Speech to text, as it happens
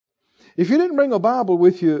If you didn't bring a Bible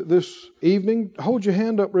with you this evening, hold your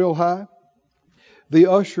hand up real high. The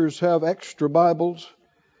ushers have extra Bibles,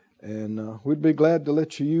 and we'd be glad to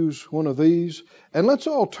let you use one of these. And let's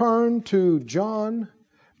all turn to John,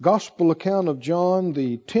 Gospel account of John,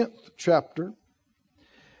 the 10th chapter.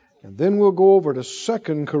 And then we'll go over to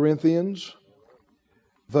 2 Corinthians,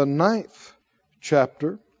 the 9th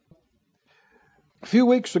chapter. A few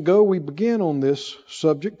weeks ago, we began on this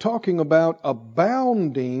subject talking about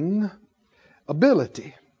abounding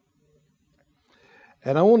ability.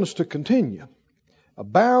 And I want us to continue.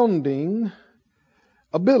 Abounding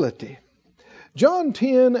ability. John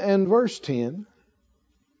 10 and verse 10.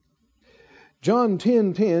 John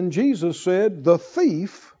 10:10, Jesus said, "The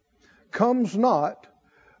thief comes not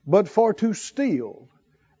but for to steal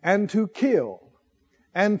and to kill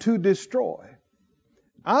and to destroy.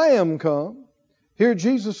 I am come." Here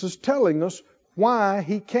Jesus is telling us why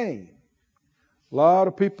He came. A lot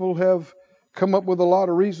of people have come up with a lot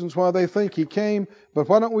of reasons why they think He came, but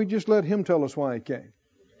why don't we just let Him tell us why He came?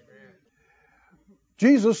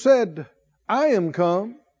 Jesus said, "I am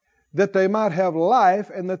come that they might have life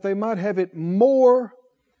and that they might have it more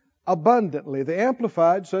abundantly." The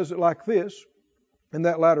Amplified says it like this, in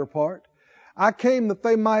that latter part. "I came that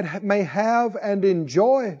they may have and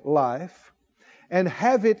enjoy life and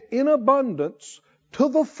have it in abundance to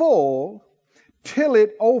the full till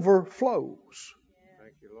it overflows."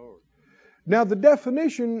 Thank you, Lord. Now the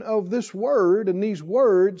definition of this word and these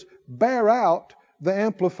words bear out the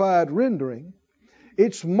Amplified rendering.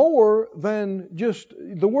 It's more than just,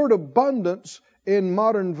 the word abundance in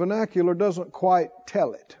modern vernacular doesn't quite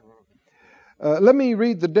tell it. Let me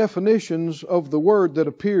read the definitions of the word that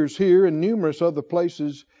appears here in numerous other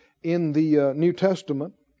places in the New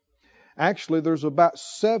Testament. Actually, there's about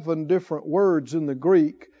 7 different words in the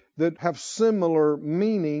Greek that have similar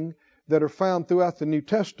meaning that are found throughout the New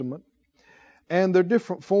Testament. And they're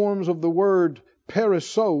different forms of the word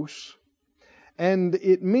perissos. And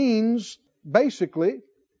it means basically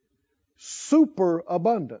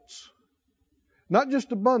superabundance. Not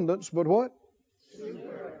just abundance, but what?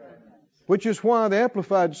 Superabundance. Which is why the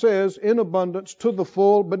Amplified says in abundance to the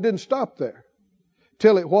full, but didn't stop there.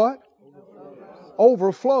 Till it what?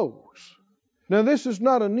 Overflows. Now this is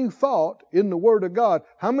not a new thought in the Word of God.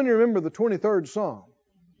 How many remember the 23rd Psalm?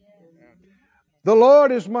 The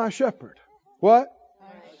Lord is my shepherd. What?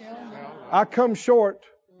 I come short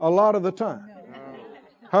a lot of the time.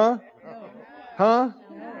 Huh? A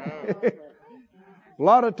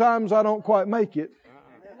lot of times I don't quite make it,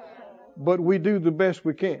 but we do the best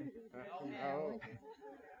we can.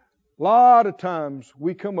 A lot of times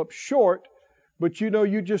we come up short, but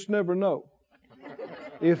you just never know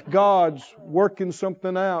if God's working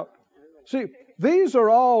something out. See, these are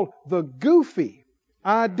all the goofy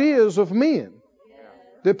ideas of men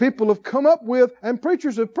that people have come up with and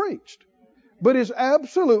preachers have preached, but is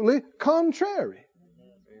absolutely contrary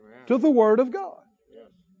to the Word of God.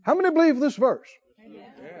 How many believe this verse?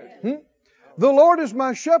 The Lord is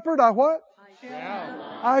my shepherd, I what?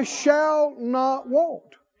 I shall not want.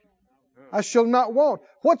 I shall not want.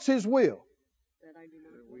 What's His will?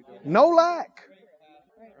 No lack.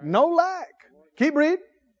 No lack. Keep reading.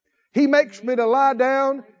 He makes me to lie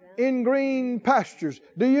down in green pastures.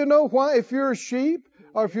 Do you know why, if you're a sheep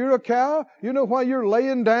or if you're a cow, you know why you're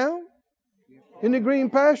laying down in the green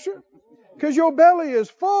pasture? Because your belly is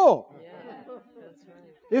full.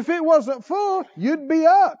 If it wasn't full, you'd be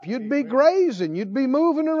up, you'd be grazing, you'd be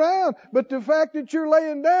moving around. But the fact that you're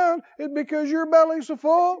laying down is because your belly's so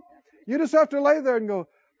full. You just have to lay there and go,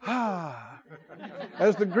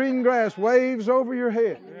 as the green grass waves over your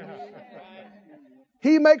head.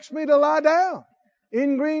 He makes me to lie down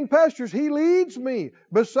in green pastures. He leads me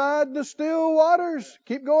beside the still waters.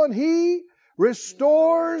 Keep going. He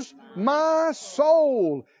restores my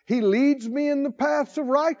soul. He leads me in the paths of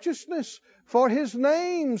righteousness for His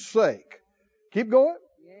name's sake. Keep going.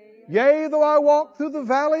 Yea, though I walk through the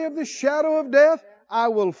valley of the shadow of death, I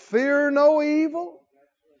will fear no evil.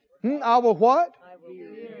 I will what?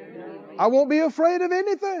 I won't be afraid of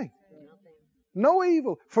anything. No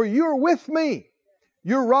evil. For you're with me.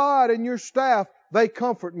 Your rod and your staff, they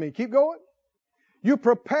comfort me. Keep going. You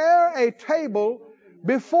prepare a table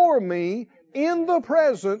before me in the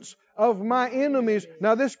presence of my enemies.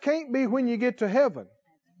 Now this can't be when you get to heaven.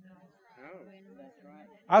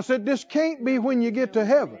 I said this can't be when you get to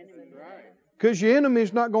heaven, because your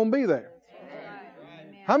enemy's not going to be there.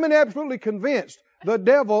 How many are absolutely convinced the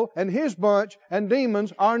devil and his bunch and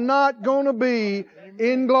demons are not going to be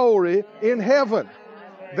in glory in heaven?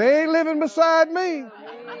 They ain't living beside me.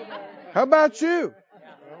 How about you?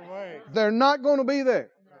 They're not going to be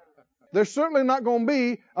there. They're certainly not going to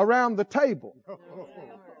be around the table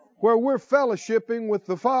where we're fellowshipping with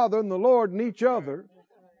the Father and the Lord and each other.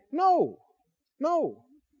 No. No.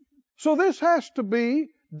 So this has to be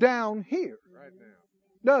down here,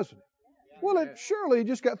 doesn't it? Well, it surely, you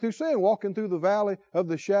just got through saying, walking through the valley of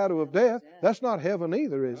the shadow of death. That's not heaven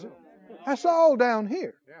either, is it? That's all down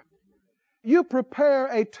here. You prepare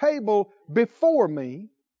a table before me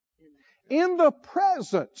in the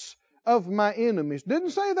presence of my enemies. Didn't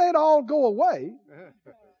say they'd all go away.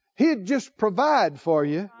 He'd just provide for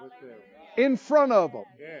you in front of them.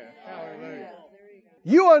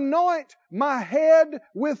 You anoint my head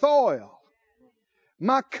with oil.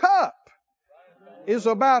 My cup is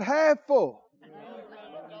about half full.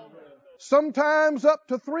 Sometimes up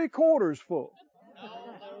to 3/4 full.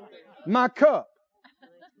 My cup.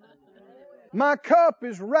 My cup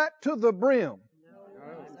is right to the brim.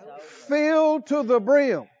 Filled to the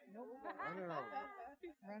brim.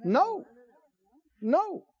 No.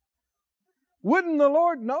 No. Wouldn't the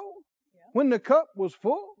Lord know when the cup was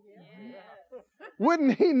full?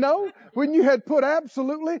 Wouldn't He know when you had put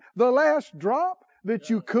absolutely the last drop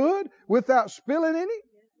that you could without spilling any?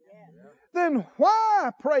 Then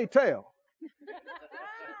why, pray tell,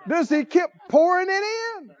 does He keep pouring it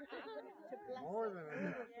in?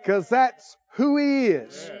 Because that's who He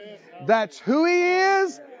is. That's who He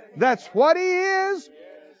is. That's what He is.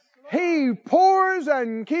 He pours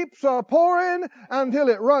and keeps pouring until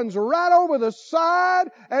it runs right over the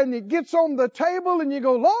side and it gets on the table and you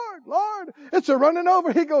go, Lord, Lord, it's a running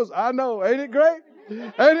over. He goes, I know. Ain't it great?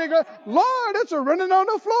 Ain't it great? Lord, it's a running on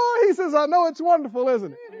the floor. He says, I know, it's wonderful,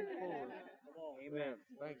 isn't it? Amen.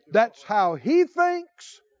 That's how He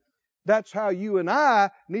thinks. That's how you and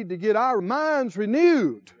I need to get our minds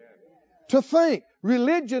renewed to think.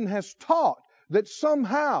 Religion has taught that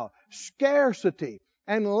somehow scarcity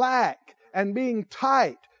and lack and being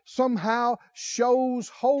tight somehow shows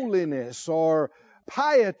holiness or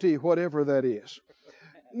piety, whatever that is.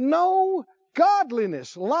 No,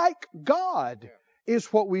 godliness, like God, is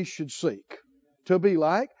what we should seek to be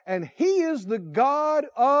like. And He is the God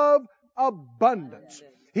of abundance.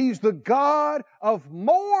 He's the God of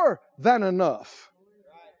more than enough.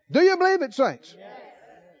 Do you believe it, saints?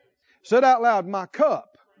 Said out loud, my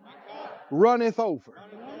cup runneth over.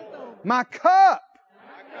 My cup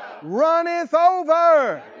runneth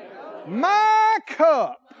over. My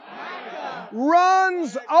cup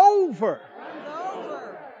runs over.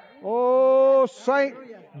 Oh, saint,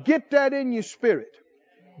 get that in your spirit.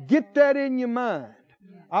 Get that in your mind.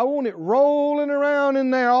 I want it rolling around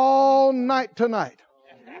in there all night tonight.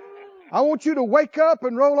 I want you to wake up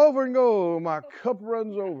and roll over and go, my cup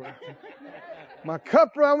runs over. My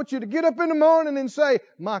cup, I want you to get up in the morning and say,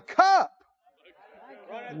 my cup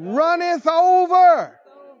runneth over.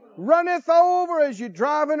 Runneth over as you're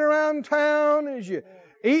driving around town, as you're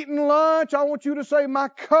eating lunch. I want you to say, my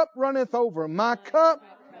cup runneth over. My cup.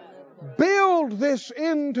 Build this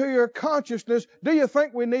into your consciousness. Do you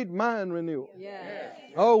think we need mind renewal? Yes.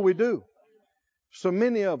 Oh, we do. So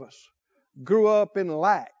many of us grew up in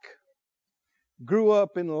lack. Grew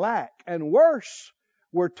up in lack. And worse,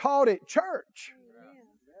 were taught at church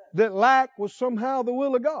that lack was somehow the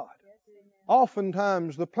will of God.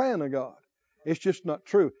 Oftentimes the plan of God. It's just not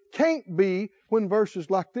true. Can't be when verses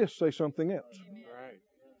like this say something else.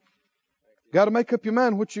 Got to make up your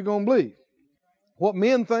mind what you're going to believe. What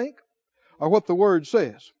men think or what the Word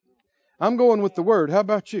says. I'm going with the Word. How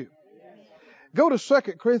about you? Go to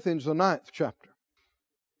 2 Corinthians, the 9th chapter.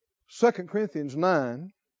 2 Corinthians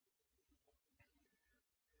 9.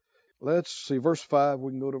 Let's see, verse 5.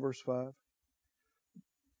 We can go to verse 5.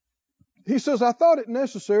 He says, I thought it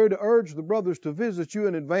necessary to urge the brothers to visit you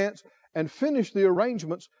in advance and finish the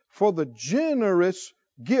arrangements for the generous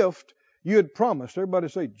gift you had promised. Everybody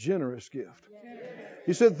say generous gift.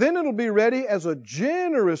 He said, then it'll be ready as a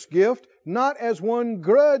generous gift, not as one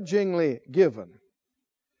grudgingly given.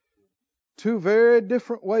 Two very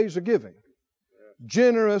different ways of giving.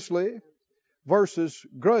 Generously versus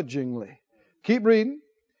grudgingly. Keep reading.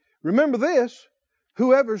 Remember this,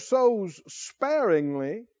 whoever sows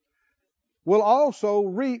sparingly will also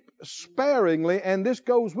reap sparingly, and this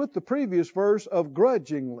goes with the previous verse of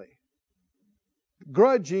grudgingly.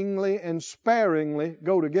 Grudgingly and sparingly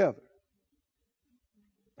go together.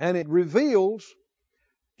 And it reveals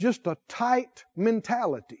just a tight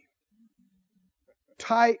mentality.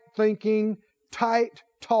 Tight thinking, tight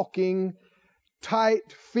talking,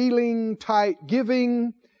 tight feeling, tight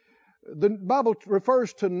giving. The Bible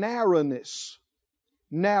refers to narrowness.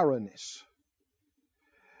 Narrowness.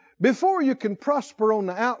 Before you can prosper on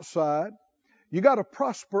the outside, you got to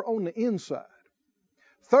prosper on the inside.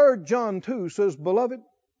 3 John 2 says, Beloved,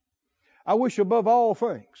 I wish above all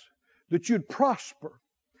things that you'd prosper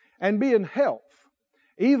and be in health,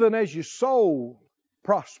 even as your soul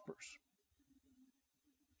prospers.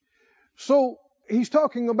 So he's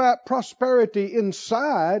talking about prosperity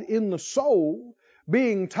inside, in the soul,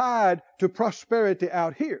 being tied to prosperity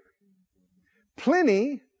out here.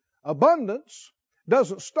 Plenty, abundance,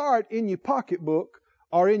 doesn't start in your pocketbook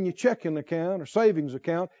or in your checking account or savings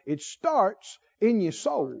account. It starts in your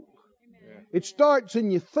soul. It starts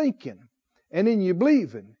in your thinking and in your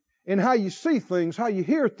believing, in how you see things, how you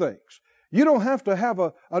hear things. You don't have to have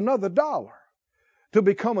another dollar to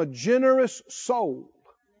become a generous soul.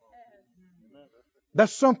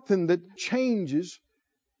 That's something that changes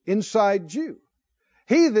inside you.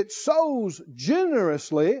 He that sows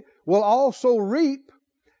generously will also reap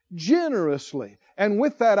generously. And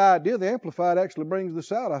with that idea, the Amplified actually brings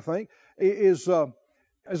this out, I think, is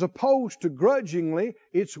as opposed to grudgingly,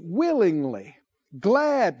 it's willingly,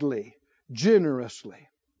 gladly, generously.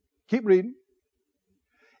 Keep reading.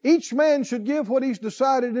 Each man should give what he's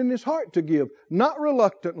decided in his heart to give, not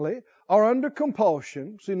reluctantly or under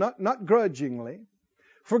compulsion, see, not grudgingly.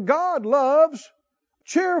 For God loves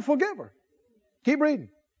cheerful giver. Keep reading.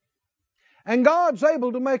 And God's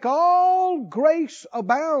able to make all grace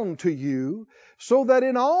abound to you, so that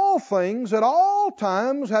in all things, at all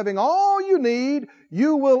times, having all you need,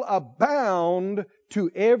 you will abound to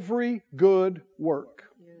every good work.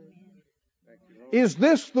 Is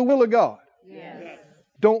this the will of God? Yes.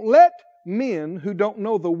 Don't let men who don't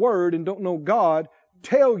know the Word and don't know God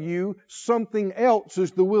tell you something else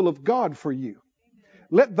is the will of God for you.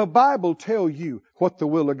 Let the Bible tell you what the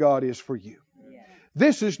will of God is for you.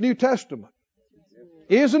 This is New Testament,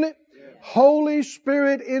 isn't it? Holy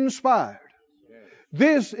Spirit inspired.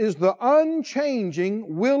 This is the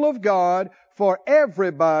unchanging will of God for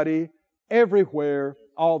everybody, everywhere,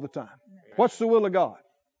 all the time. What's the will of God?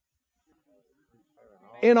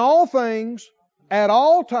 In all things, at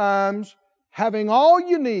all times, having all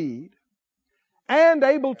you need, and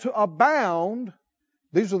able to abound.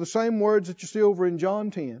 These are the same words that you see over in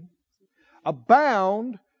John 10.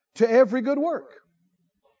 Abound to every good work.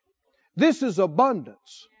 This is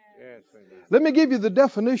abundance. Let me give you the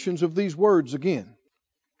definitions of these words again.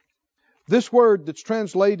 This word that's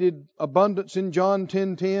translated abundance in John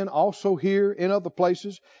 10:10, also here in other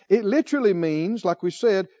places, it literally means, like we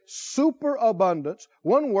said, superabundance.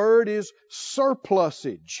 One word is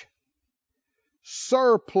surplusage.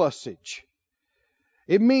 Surplusage.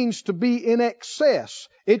 It means to be in excess.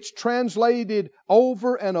 It's translated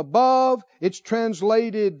over and above. It's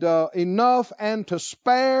translated enough and to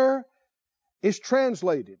spare. It's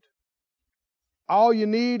translated all you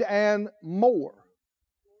need and more,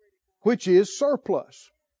 which is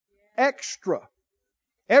surplus, extra,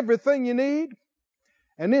 everything you need,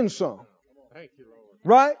 and then some.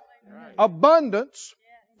 Right? Abundance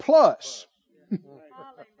plus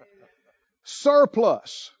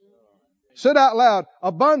surplus. Say it out loud.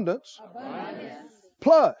 Abundance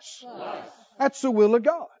plus. That's the will of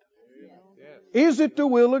God. Is it the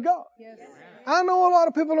will of God? I know a lot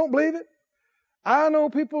of people don't believe it. I know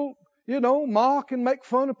people, mock and make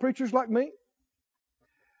fun of preachers like me.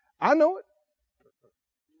 I know it.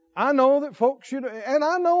 I know that folks should, and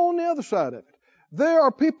I know on the other side of it, there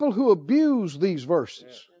are people who abuse these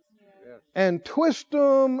verses and twist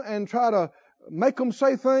them and try to make them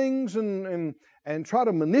say things and try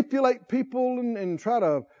to manipulate people and try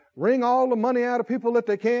to wring all the money out of people that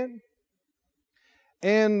they can.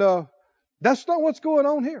 And that's not what's going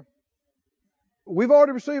on here. We've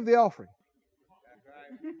already received the offering.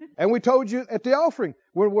 And we told you at the offering,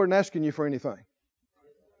 we weren't asking you for anything.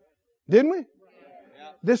 Didn't we?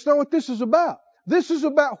 That's not what this is about. This is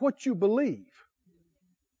about what you believe.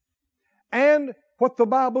 And what the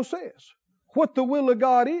Bible says. What the will of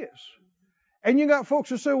God is. And you got folks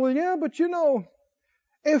who say, well, yeah, but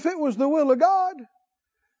if it was the will of God,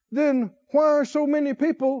 then why are so many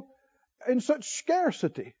people in such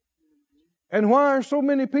scarcity? And why are so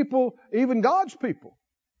many people, even God's people,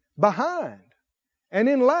 behind and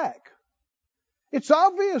in lack? It's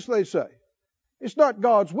obvious, they say. It's not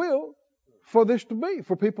God's will for this to be,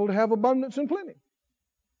 for people to have abundance and plenty.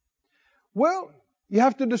 Well, you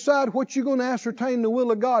have to decide what you're going to ascertain the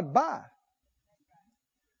will of God by.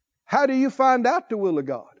 How do you find out the will of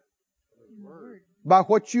God? By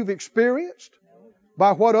what you've experienced?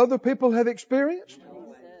 By what other people have experienced?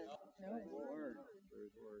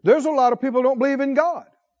 There's a lot of people who don't believe in God.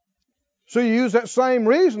 So you use that same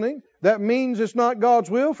reasoning. That means it's not God's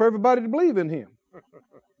will for everybody to believe in Him.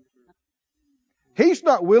 He's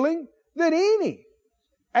not willing that any,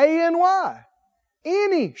 A-N-Y,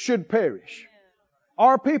 any should perish.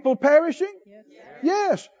 Are people perishing?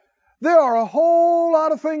 Yes. There are a whole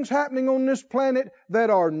lot of things happening on this planet that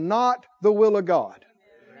are not the will of God,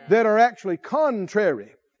 that are actually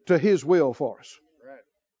contrary to His will for us.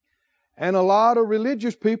 And a lot of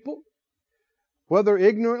religious people, whether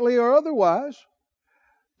ignorantly or otherwise,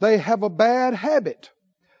 they have a bad habit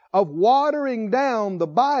of watering down the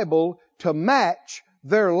Bible to match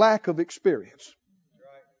their lack of experience.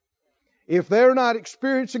 If they're not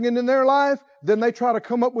experiencing it in their life, then they try to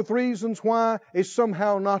come up with reasons why it's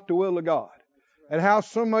somehow not the will of God. And how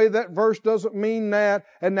somebody that verse doesn't mean that,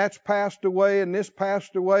 and that's passed away, and this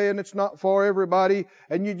passed away, and it's not for everybody,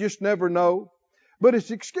 and you just never know. But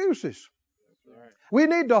it's excuses. We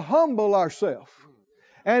need to humble ourselves.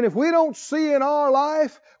 And if we don't see in our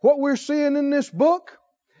life what we're seeing in this book,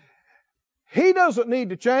 He doesn't need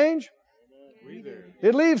to change.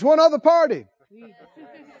 It leaves one other party.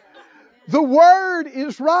 The Word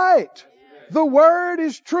is right. The Word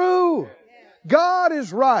is true. God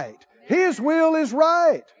is right. His will is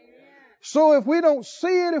right. So if we don't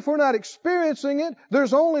see it, if we're not experiencing it,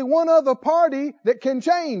 there's only one other party that can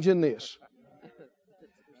change in this.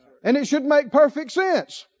 And it should make perfect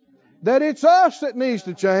sense that it's us that needs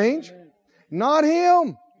to change, not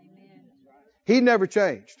Him. He never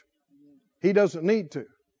changed. He doesn't need to.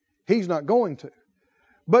 He's not going to.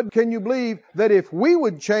 But can you believe that if we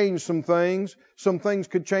would change some things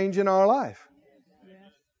could change in our life?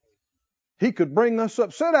 He could bring us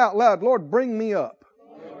up. Say it out loud, Lord, bring me up,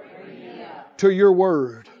 to your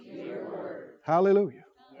word. Hallelujah.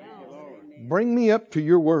 Bring me up to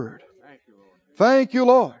your word. Thank you,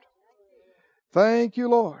 Lord. Thank you,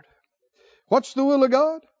 Lord. What's the will of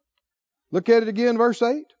God? Look at it again, verse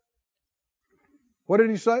 8. What did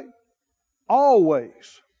He say?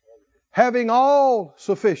 Always having all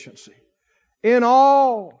sufficiency in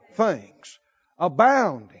all things,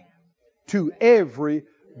 abounding to every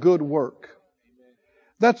good work.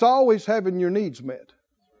 That's always having your needs met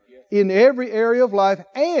in every area of life,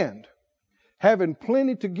 and having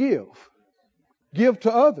plenty to give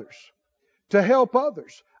to others, to help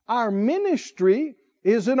others. Our ministry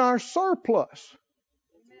is in our surplus,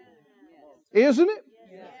 isn't it?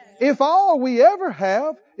 If all we ever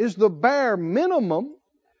have is the bare minimum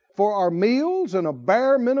for our meals and a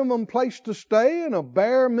bare minimum place to stay and a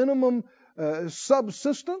bare minimum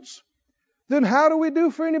subsistence, then how do we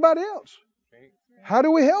do for anybody else? How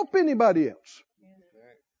do we help anybody else?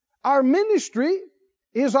 Our ministry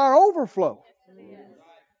is our overflow,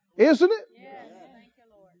 isn't it?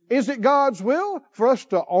 Is it God's will for us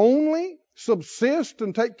to only subsist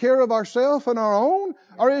and take care of ourselves and our own?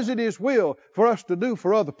 Or is it His will for us to do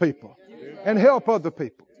for other people and help other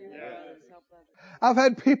people? I've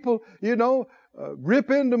had people,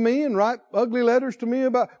 rip into me and write ugly letters to me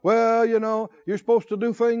about, well, you're supposed to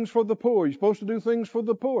do things for the poor. You're supposed to do things for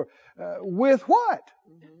the poor. With what?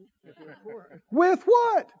 With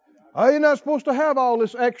what? Oh, you're not supposed to have all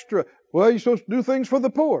this extra. Well, you're supposed to do things for the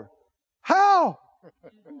poor. How?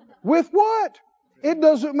 With what? It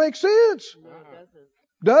doesn't make sense.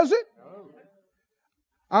 Does it?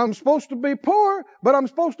 I'm supposed to be poor, but I'm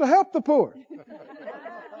supposed to help the poor.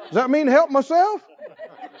 Does that mean help myself?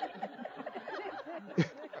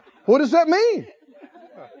 What does that mean?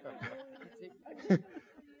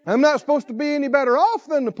 I'm not supposed to be any better off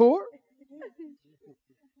than the poor,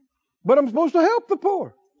 but I'm supposed to help the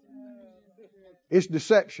poor. It's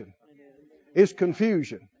deception. It's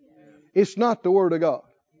confusion. It's not the Word of God.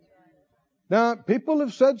 Now, people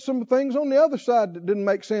have said some things on the other side that didn't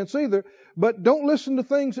make sense either, but don't listen to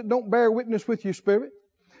things that don't bear witness with your spirit.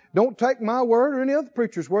 Don't take my word or any other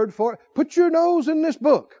preacher's word for it. Put your nose in this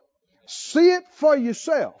book. See it for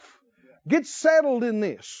yourself. Get settled in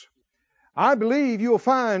this. I believe you'll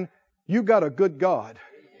find you got a good God.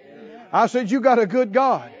 I said you got a good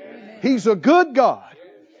God. He's a good God.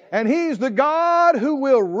 And He's the God who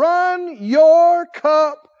will run your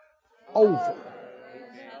cup over.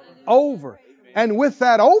 Over. And with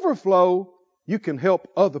that overflow, you can help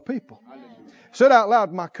other people. Say it out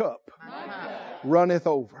loud, my cup runneth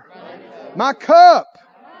over. My cup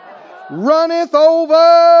runneth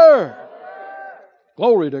over.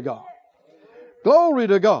 Glory to God. Glory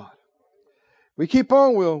to God. We keep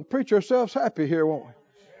on, we'll preach ourselves happy here, won't we?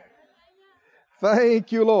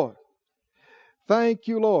 Thank you, Lord. Thank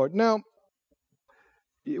you, Lord. Now,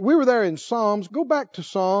 we were there in Psalms. Go back to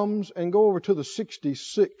Psalms and go over to the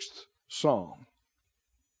 66th Psalm.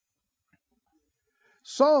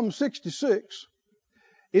 Psalm 66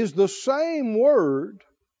 is the same word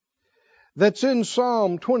that's in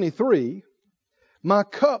Psalm 23. My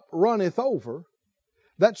cup runneth over.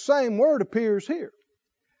 That same word appears here.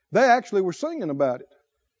 They actually were singing about it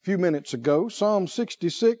a few minutes ago. Psalm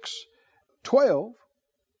 66:12.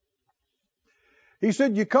 He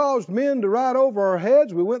said, you caused men to ride over our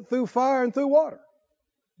heads. We went through fire and through water.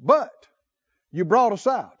 But you brought us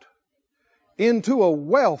out into a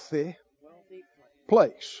wealthy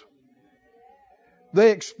place.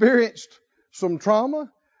 They experienced some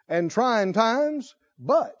trauma and trying times,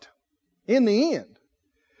 but in the end,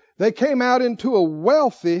 they came out into a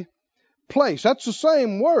wealthy place. That's the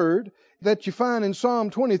same word that you find in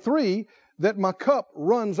Psalm 23, that my cup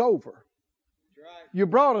runs over. You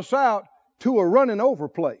brought us out to a running over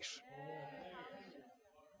place.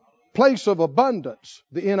 Place of abundance,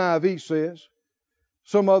 the NIV says.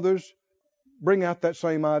 Some others bring out that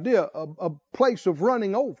same idea, a place of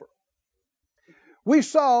running over. We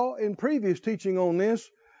saw in previous teaching on this,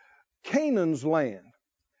 Canaan's land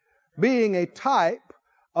being a type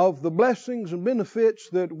of the blessings and benefits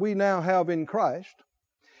that we now have in Christ.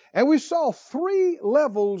 And we saw 3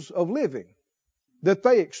 levels of living that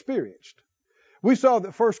they experienced. We saw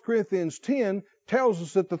that 1 Corinthians 10 tells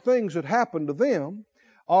us that the things that happened to them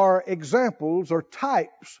are examples or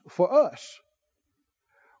types for us.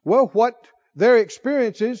 Well, what their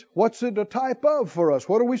experience is, what's it a type of for us?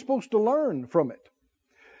 What are we supposed to learn from it?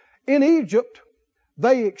 In Egypt,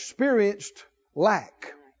 they experienced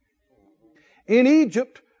lack. In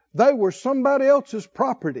Egypt, they were somebody else's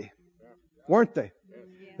property, weren't they?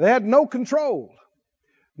 They had no control,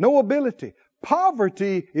 no ability.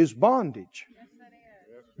 Poverty is bondage.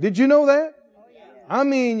 Did you know that? I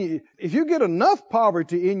mean, if you get enough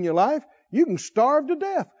poverty in your life, you can starve to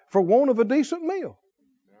death for want of a decent meal.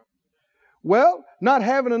 Well, not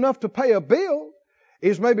having enough to pay a bill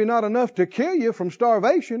is maybe not enough to kill you from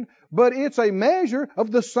starvation, but it's a measure of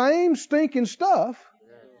the same stinking stuff.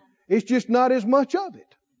 It's just not as much of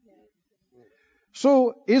it.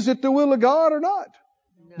 So, is it the will of God or not?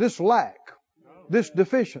 This lack, this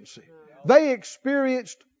deficiency. They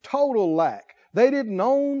experienced total lack. They didn't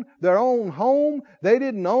own their own home. They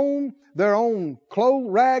didn't own their own clothes,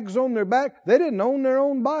 rags on their back. They didn't own their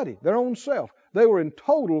own body, their own self. They were in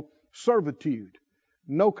total servitude,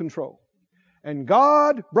 no control. And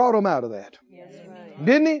God brought them out of that. Yes, right.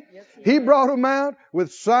 Didn't He? Yes, He brought them out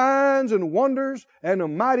with signs and wonders and a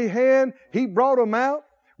mighty hand. He brought them out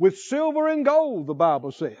with silver and gold, the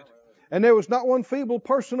Bible said. And there was not one feeble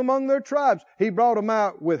person among their tribes. He brought them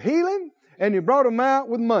out with healing, and He brought them out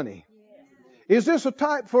with money. Is this a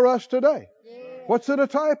type for us today? What's it a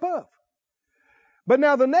type of? But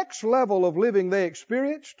now the next level of living they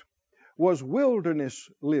experienced was wilderness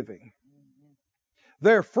living.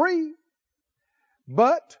 They're free,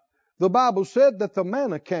 but the Bible said that the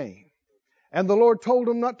manna came, and the Lord told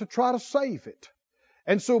them not to try to save it.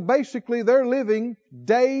 And so basically they're living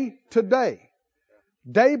day to day.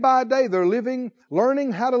 Day by day they're living,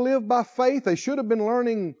 learning how to live by faith. They should have been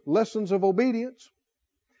learning lessons of obedience.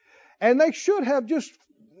 And they should have just,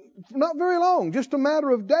 not very long, just a matter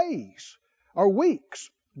of days or weeks,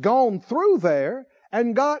 gone through there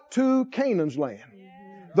and got to Canaan's land,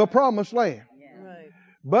 the promised land.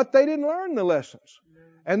 But they didn't learn the lessons.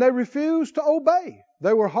 And they refused to obey.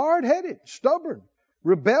 They were hard-headed, stubborn,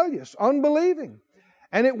 rebellious, unbelieving.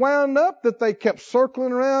 And it wound up that they kept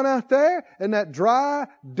circling around out there in that dry,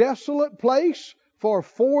 desolate place for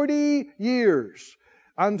 40 years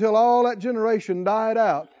until all that generation died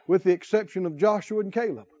out, with the exception of Joshua and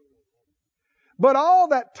Caleb. But all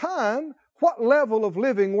that time, what level of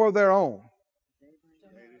living were they on?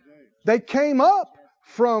 They came up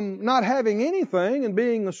from not having anything and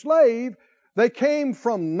being a slave. They came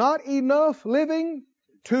from not enough living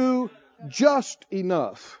to just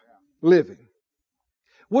enough living.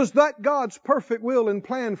 Was that God's perfect will and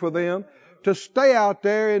plan for them to stay out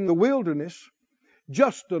there in the wilderness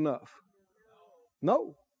just enough?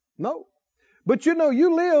 No. But you know,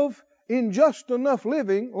 you live in just enough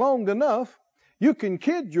living long enough, you can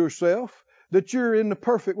kid yourself that you're in the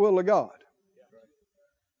perfect will of God.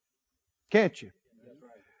 Can't you?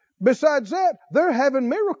 Besides that, they're having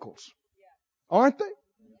miracles, aren't they?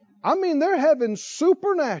 I mean, they're having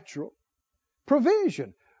supernatural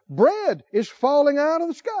provision. Bread is falling out of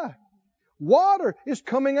the sky. Water is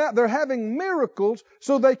coming out. They're having miracles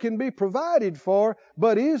so they can be provided for.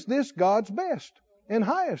 But is this God's best and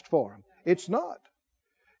highest for them? It's not.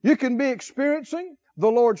 You can be experiencing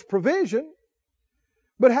the Lord's provision,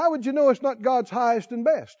 but how would you know it's not God's highest and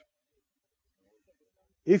best?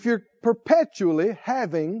 If you're perpetually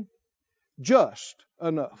having just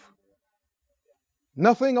enough.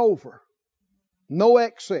 Nothing over. No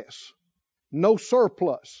excess. No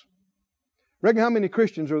surplus. Reckon how many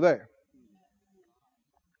Christians are there?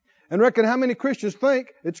 And reckon how many Christians think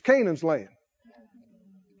it's Canaan's land?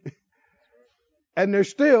 And they're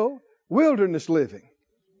still wilderness living.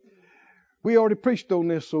 We already preached on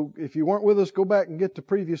this, so if you weren't with us, go back and get the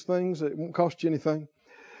previous things. It won't cost you anything.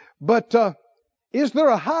 But is there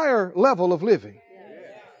a higher level of living?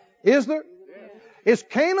 Yes. Is there? Yes. It's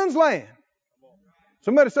Canaan's land.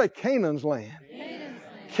 Somebody say Canaan's land.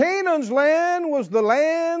 Canaan's land was the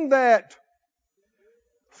land that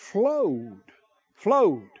flowed.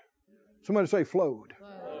 Flowed. Somebody say flowed.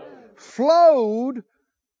 Flowed.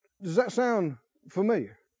 Does that sound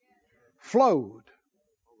familiar? Flowed.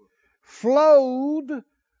 Flowed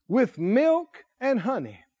with milk and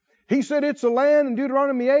honey. He said it's a land in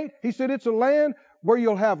Deuteronomy 8. He said it's a land where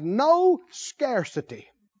you'll have no scarcity.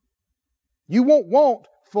 You won't want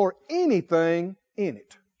for anything in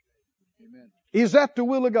it. Amen. Is that the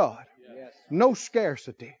will of God? Yes. No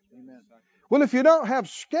scarcity. Amen. Well, if you don't have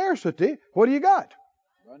scarcity, what do you got?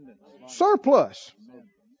 Abundance. Surplus. Amen.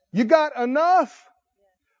 You got enough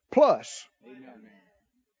plus. Amen.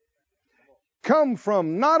 Come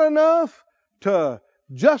from not enough to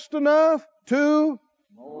just enough to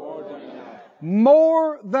more than enough.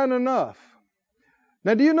 More than enough.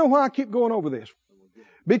 Now, do you know why I keep going over this?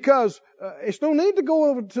 Because it's no need to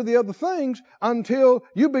go over to the other things until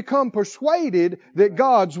you become persuaded that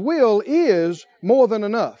God's will is more than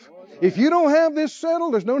enough. If you don't have this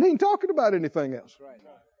settled, there's no need talking about anything else.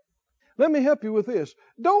 Let me help you with this.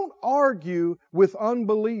 Don't argue with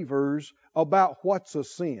unbelievers about what's a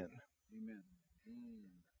sin.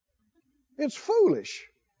 It's foolish.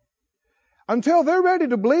 Until they're ready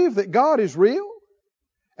to believe that God is real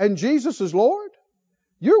and Jesus is Lord,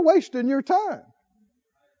 you're wasting your time.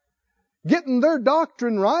 Getting their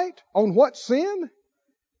doctrine right on what sin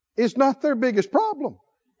is not their biggest problem.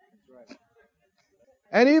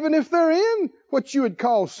 And even if they're in what you would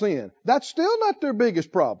call sin, that's still not their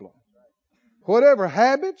biggest problem. Whatever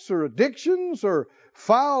habits or addictions or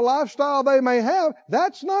foul lifestyle they may have,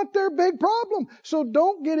 that's not their big problem. So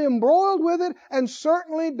don't get embroiled with it, and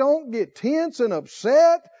certainly don't get tense and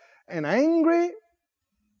upset and angry.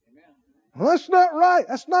 Well, that's not right.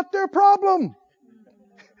 That's not their problem.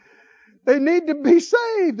 They need to be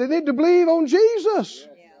saved. They need to believe on Jesus.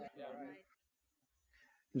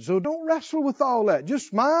 So don't wrestle with all that. Just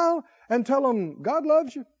smile and tell them God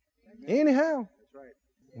loves you. Anyhow.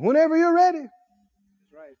 Whenever you're ready.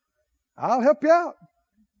 I'll help you out.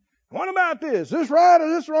 What about this? Is this right or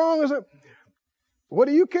is this wrong? Is it? What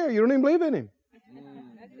do you care? You don't even believe in Him.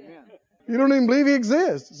 You don't even believe He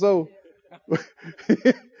exists. So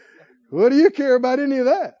what do you care about any of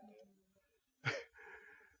that?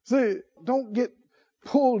 See, don't get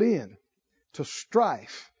pulled in to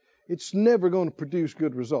strife. It's never going to produce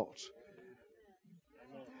good results.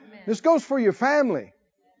 This goes for your family.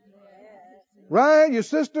 Right? Your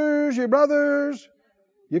sisters, your brothers,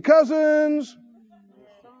 your cousins,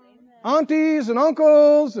 aunties and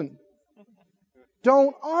uncles. And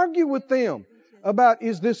don't argue with them about,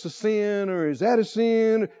 is this a sin or is that a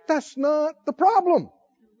sin? That's not the problem.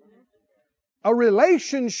 A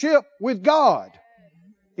relationship with God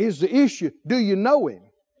is the issue. Do you know Him?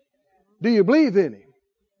 Do you believe in Him?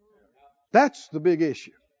 That's the big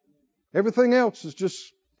issue. Everything else is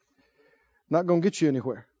just not going to get you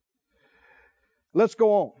anywhere. Let's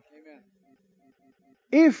go on. Amen.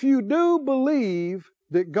 If you do believe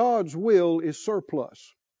that God's will is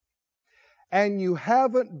surplus, and you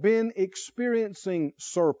haven't been experiencing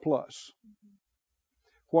surplus,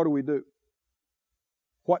 what do?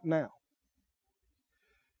 What now?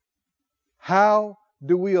 How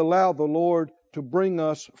do we allow the Lord to bring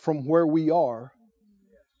us from where we are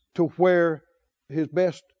to where His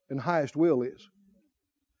best and highest will is?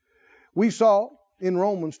 We saw in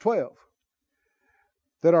Romans 12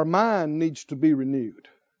 that our mind needs to be renewed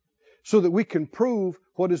so that we can prove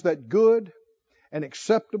what is that good and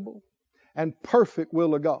acceptable and perfect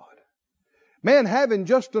will of God. Man, having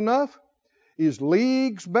just enough is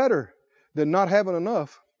leagues better than not having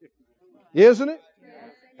enough. Isn't it?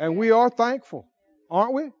 And we are thankful,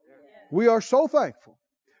 aren't we? We are so thankful.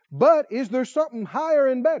 But is there something higher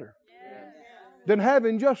and better than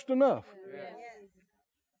having just enough?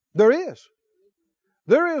 There is.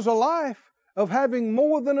 There is a life of having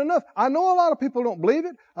more than enough. I know a lot of people don't believe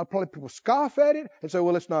it. Probably people scoff at it and say,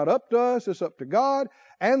 well, it's not up to us, it's up to God.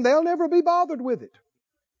 And they'll never be bothered with it.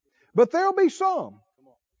 But there'll be some.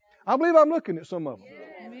 I believe I'm looking at some of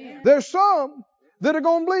them. There's some that are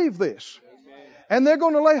going to believe this. And they're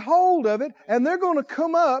going to lay hold of it, and they're going to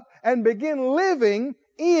come up and begin living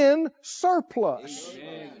in surplus.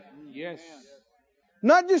 Amen. Yes.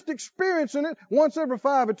 Not just experiencing it once every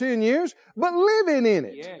 5 or 10 years, but living in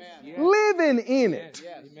it. Yes. Yes. Living in it.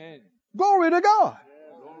 Yes. Glory to God.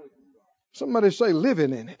 Somebody say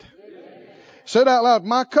living in it. Say it out loud.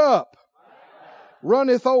 My cup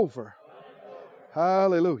runneth over.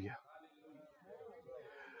 Hallelujah.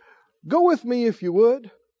 Go with me, if you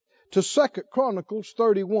would, to 2 Chronicles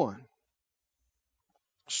 31.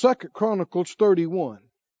 2 Chronicles 31.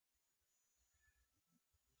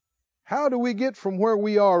 How do we get from where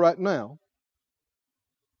we are right now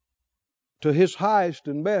to His highest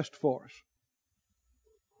and best for us?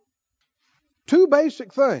 Two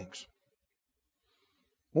basic things.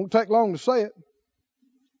 Won't take long to say it.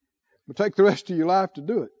 It'll take the rest of your life to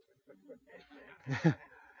do it.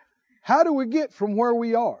 How do we get from where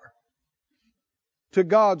we are to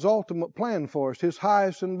God's ultimate plan for us, His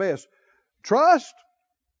highest and best? Trust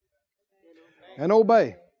and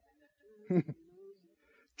obey.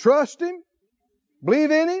 Trust Him, believe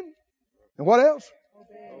in Him, and what else?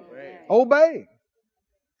 Obey.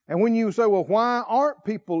 And when you say, well, why aren't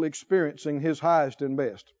people experiencing His highest and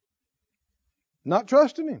best? Not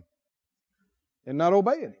trusting Him and not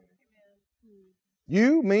obeying Him.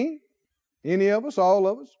 You, me, any of us, all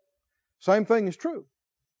of us, same thing is true.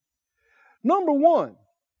 Number one,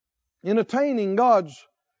 in attaining God's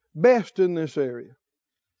best in this area,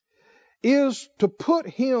 is to put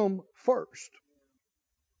Him first.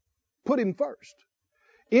 Put Him first.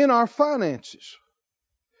 In our finances.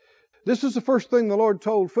 This is the first thing the Lord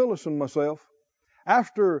told Phyllis and myself.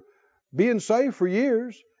 After being saved for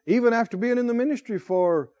years, even after being in the ministry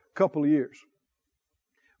for a couple of years,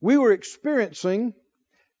 we were experiencing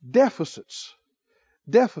deficits.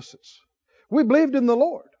 Deficits. We believed in the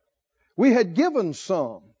Lord. We had given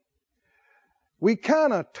some. We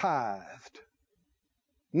kind of tithed.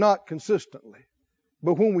 Not consistently,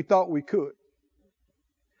 but when we thought we could.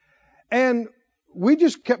 And we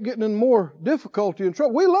just kept getting in more difficulty and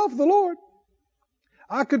trouble. We love the Lord.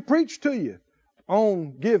 I could preach to you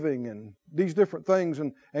on giving and these different things,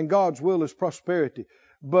 and God's will is prosperity.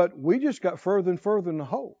 But we just got further and further in the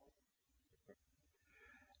hole.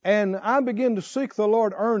 And I began to seek the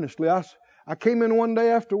Lord earnestly. I came in one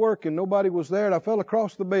day after work and nobody was there, and I fell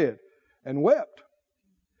across the bed and wept.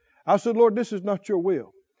 I said, Lord, this is not your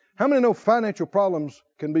will. How many know financial problems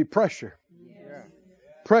can be pressure? Yes.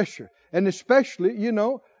 Pressure. And especially, I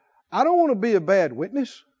don't want to be a bad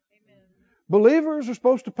witness. Amen. Believers are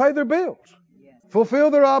supposed to pay their bills, yes,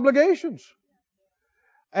 fulfill their obligations.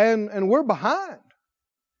 And we're behind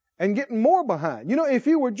and getting more behind. If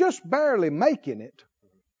you were just barely making it,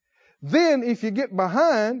 then if you get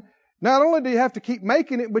behind, not only do you have to keep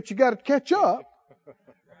making it, but you got to catch up.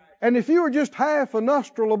 And if you were just half a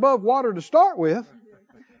nostril above water to start with,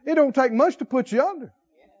 it don't take much to put you under.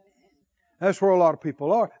 That's where a lot of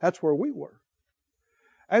people are. That's where we were.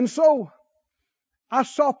 And so I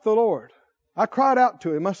sought the Lord. I cried out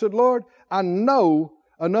to Him. I said, Lord, I know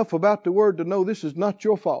enough about the Word to know this is not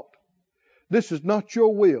your fault. This is not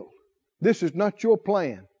your will. This is not your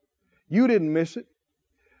plan. You didn't miss it.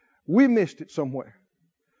 We missed it somewhere.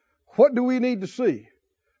 What do we need to see?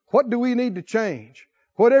 What do we need to change?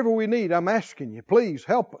 Whatever we need, I'm asking you, please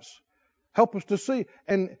help us. Help us to see.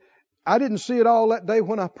 And I didn't see it all that day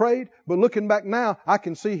when I prayed, but looking back now, I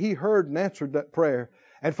can see He heard and answered that prayer.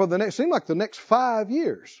 And for seemed like the next 5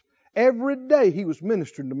 years, every day He was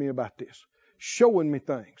ministering to me about this, showing me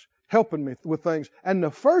things, helping me with things. And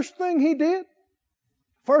the first thing He did,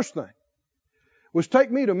 was take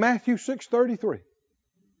me to Matthew 6:33,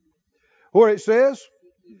 where it says,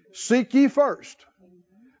 seek ye first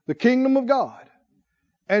the kingdom of God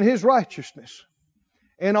and His righteousness,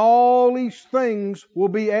 and all these things will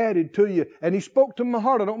be added to you. And He spoke to my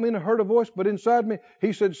heart. I don't mean I heard a voice, but inside me,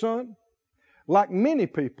 He said, son, like many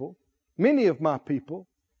people, many of my people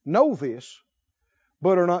know this,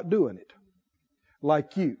 but are not doing it.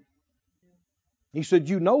 Like you. He said,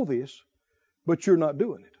 you know this, but you're not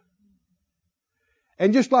doing it.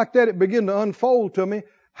 And just like that, it began to unfold to me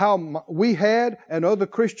how we had and other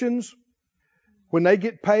Christians, when they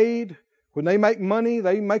get paid, when they make money,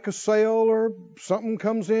 they make a sale or something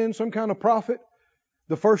comes in, some kind of profit,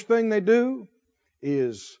 the first thing they do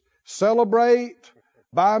is celebrate,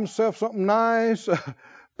 buy themselves something nice,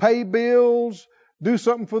 pay bills, do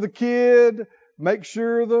something for the kid, make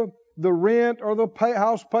sure the rent or the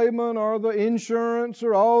house payment or the insurance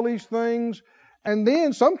or all these things. And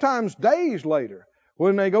then sometimes days later,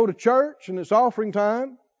 when they go to church and it's offering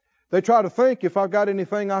time, they try to think if I've got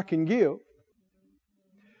anything I can give.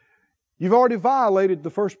 You've already violated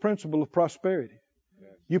the first principle of prosperity.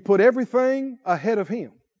 You put everything ahead of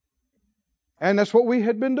Him. And that's what we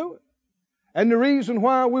had been doing. And the reason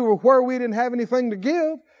why we were where we didn't have anything to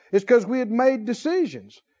give is because we had made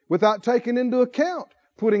decisions without taking into account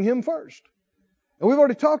putting Him first. And we've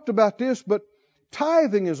already talked about this, but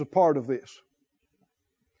tithing is a part of this.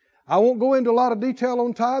 I won't go into a lot of detail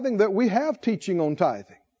on tithing, that we have teaching on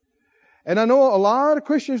tithing. And I know a lot of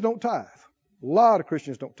Christians don't tithe. A lot of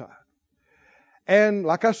Christians don't tithe. And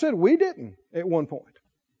like I said, we didn't at one point.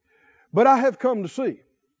 But I have come to see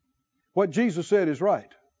what Jesus said is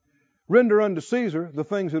right. Render unto Caesar the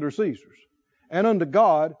things that are Caesar's, and unto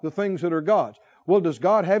God the things that are God's. Well, does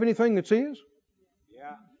God have anything that's His?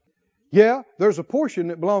 Yeah, there's a portion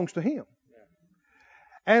that belongs to Him.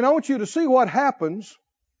 And I want you to see what happens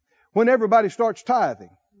when everybody starts tithing.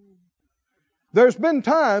 There's been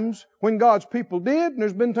times when God's people did, and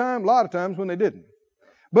there's been a lot of times when they didn't.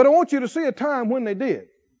 But I want you to see a time when they did.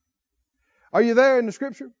 Are you there in the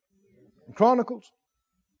Scripture? Chronicles.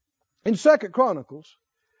 In 2 Chronicles,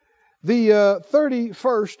 the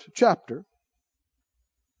 31st chapter,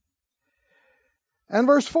 and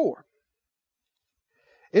verse 4.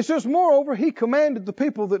 It says, moreover, he commanded the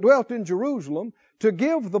people that dwelt in Jerusalem to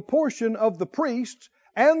give the portion of the priests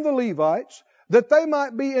and the Levites, that they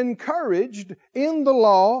might be encouraged in the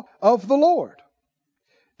law of the Lord.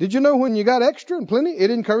 Did you know when you got extra and plenty, it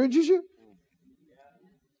encourages you?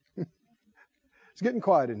 It's getting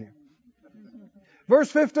quiet in here. Verse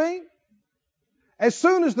 15. As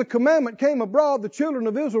soon as the commandment came abroad, the children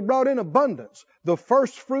of Israel brought in abundance. The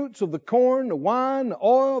first fruits of the corn, the wine, the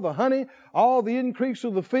oil, the honey, all the increase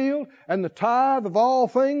of the field, and the tithe of all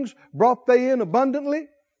things brought they in abundantly.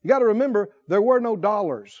 You got to remember, there were no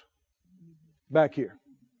dollars back here.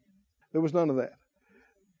 There was none of that.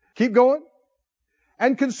 Keep going.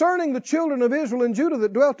 And concerning the children of Israel and Judah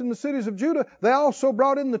that dwelt in the cities of Judah, they also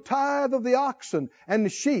brought in the tithe of the oxen and the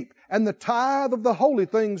sheep, and the tithe of the holy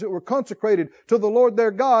things that were consecrated to the Lord their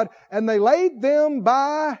God, and they laid them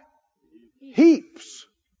by heaps.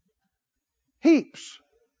 Heaps.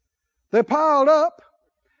 They piled up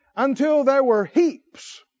until there were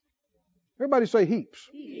heaps. Everybody say heaps.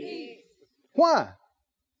 Heaps. Why?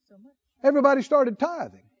 Everybody started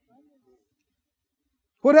tithing.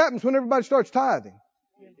 What happens when everybody starts tithing?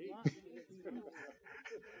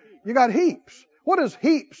 You got heaps. What does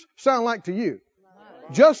heaps sound like to you?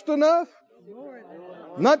 Just enough?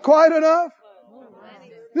 Not quite enough?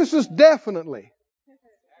 This is definitely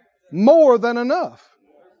more than enough.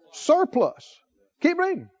 Surplus. Keep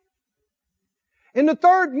reading. In the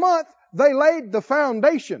 3rd month, they laid the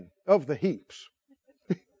foundation of the heaps.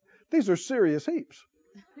 These are serious heaps.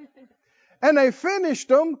 And they finished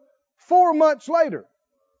them 4 months later.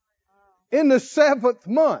 In the 7th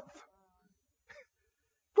month.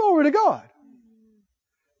 Glory to God.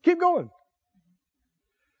 Keep going.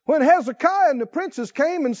 When Hezekiah and the princes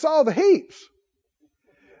came and saw the heaps,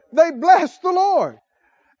 they blessed the Lord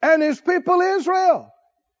and His people Israel.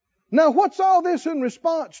 Now, what's all this in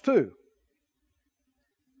response to?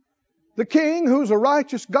 The king, who's a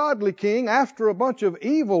righteous, godly king, after a bunch of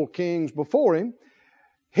evil kings before him,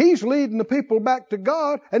 he's leading the people back to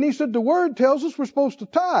God, and he said, the Word tells us we're supposed to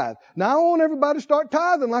tithe. Now, I want everybody to start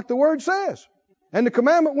tithing like the Word says. And the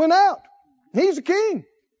commandment went out. He's a king.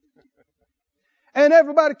 And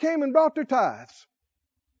everybody came and brought their tithes.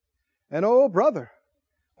 And oh, brother,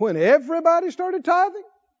 when everybody started tithing,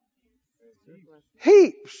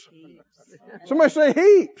 heaps. Somebody say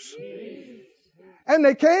heaps. And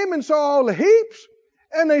they came and saw all the heaps,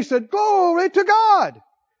 and they said, glory to God.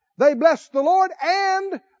 They blessed the Lord,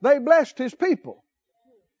 and they blessed His people,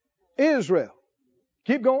 Israel.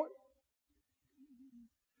 Keep going.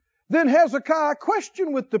 Then Hezekiah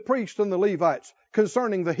questioned with the priests and the Levites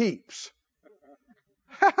concerning the heaps.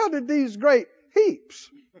 How did these great heaps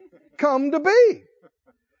come to be?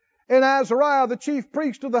 And Azariah, the chief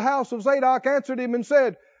priest of the house of Zadok, answered him and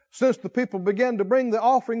said, since the people began to bring the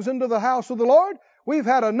offerings into the house of the Lord, we've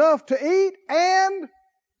had enough to eat and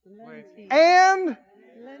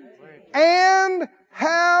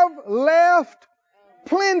have left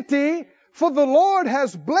plenty, for the Lord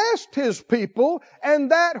has blessed His people,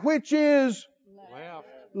 and that which is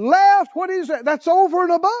left, what is that? That's over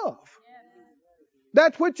and above.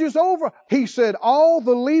 That which is over. He said all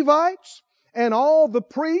the Levites and all the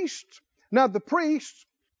priests. Now the priests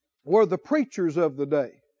were the preachers of the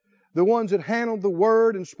day. The ones that handled the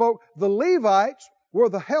word and spoke. The Levites were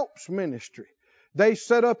the helps ministry. They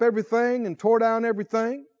set up everything and tore down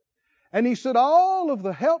everything. And he said all of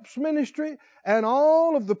the helps ministry and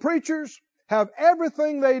all of the preachers have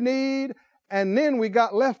everything they need, and then we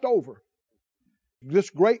got left over. This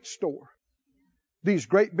great store. These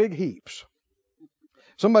great big heaps.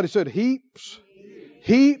 Somebody said heaps,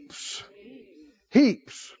 heaps,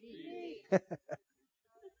 heaps.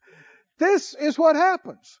 This is what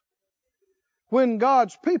happens when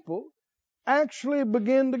God's people actually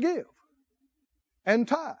begin to give and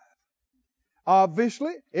tithe.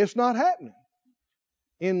 Obviously, it's not happening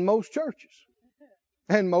in most churches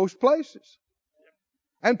and most places.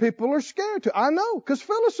 And people are scared to. I know, because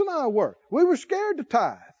Phyllis and I were. We were scared to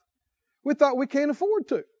tithe. We thought we can't afford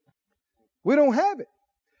to. We don't have it.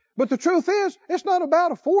 But the truth is, it's not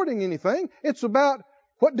about affording anything. It's about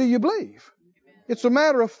what do you believe? It's a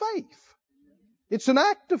matter of faith. It's an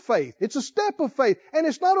act of faith. It's a step of faith. And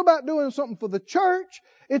it's not about doing something for the church.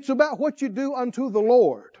 It's about what you do unto the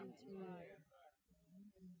Lord.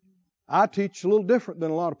 I teach a little different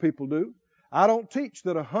than a lot of people do. I don't teach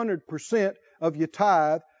that 100% of your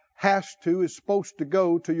tithe is supposed to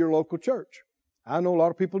go to your local church. I know a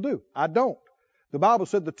lot of people do. I don't. The Bible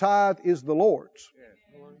said the tithe is the Lord's.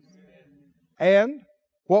 And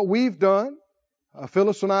what we've done,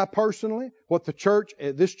 Phyllis and I personally, what the church,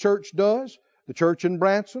 this church does, the church in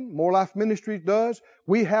Branson, More Life Ministries does,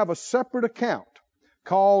 we have a separate account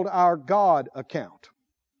called our God account.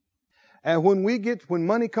 And when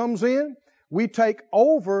money comes in, we take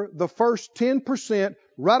over the first 10%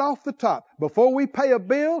 right off the top. Before we pay a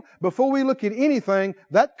bill, before we look at anything,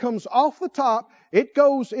 that comes off the top. It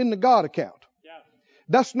goes in the God account.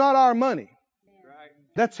 That's not our money.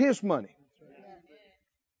 That's His money.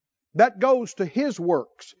 That goes to His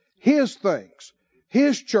works, His things,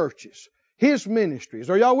 His churches, His ministries.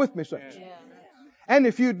 Are y'all with me, saints? Yeah. And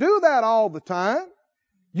if you do that all the time,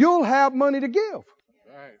 you'll have money to give.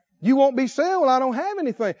 Right. You won't be saying, well, I don't have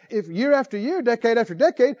anything. If year after year, decade after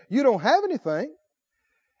decade, you don't have anything,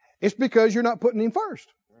 it's because you're not putting Him first.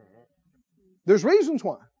 There's reasons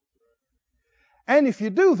why. And if you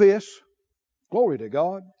do this, glory to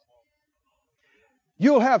God,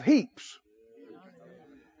 you'll have heaps.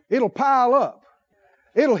 It'll pile up.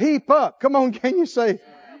 It'll heap up. Come on, can you say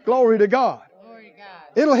glory to God? Glory to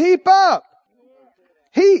God. It'll heap up.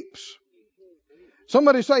 Heaps.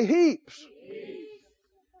 Somebody say heaps.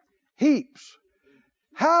 Heaps.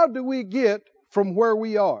 How do we get from where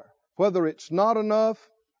we are, whether it's not enough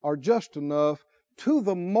or just enough, to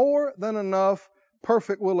the more than enough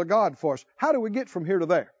perfect will of God for us? How do we get from here to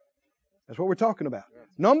there? That's what we're talking about.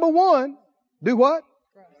 Number one, do what?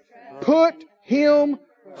 Put Him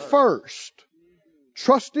first.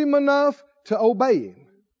 Trust Him enough to obey Him.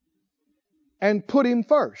 And put Him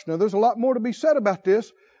first. Now there's a lot more to be said about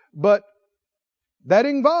this, but that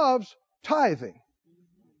involves tithing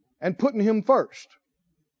and putting Him first.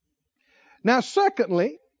 Now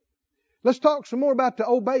secondly, let's talk some more about the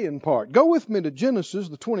obeying part. Go with me to Genesis,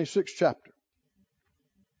 the 26th chapter.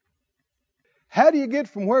 How do you get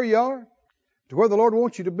from where you are to where the Lord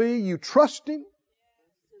wants you to be? You trust Him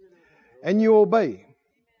and you obey Him.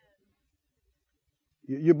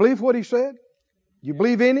 You believe what He said? You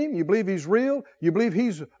believe in Him? You believe He's real? You believe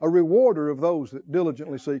He's a rewarder of those that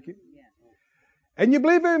diligently seek Him? And you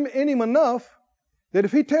believe in Him enough that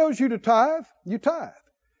if He tells you to tithe, you tithe.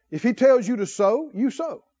 If He tells you to sow, you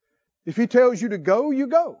sow. If He tells you to go, you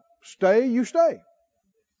go. Stay, you stay.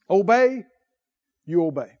 Obey, you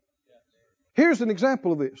obey. Here's an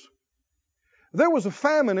example of this. There was a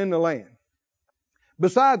famine in the land.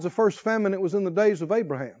 Besides the first famine, it was in the days of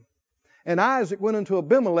Abraham. And Isaac went unto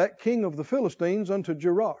Abimelech, king of the Philistines, unto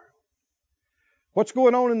Gerar. What's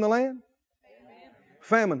going on in the land?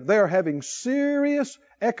 Famine. They are having serious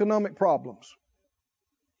economic problems.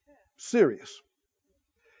 Serious.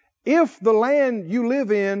 If the land you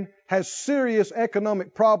live in has serious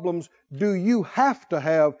economic problems, do you have to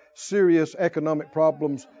have serious economic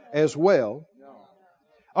problems as well?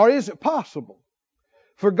 Or is it possible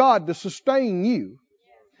for God to sustain you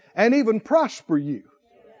and even prosper you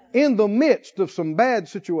in the midst of some bad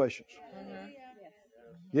situations?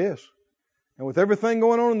 Yes. And with everything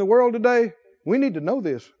going on in the world today, we need to know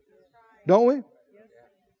this, don't we?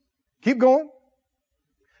 Keep going.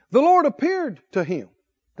 The Lord appeared to him,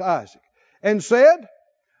 to Isaac, and said,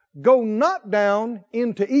 go not down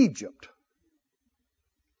into Egypt.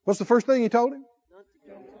 What's the first thing He told him?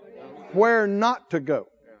 Where not to go.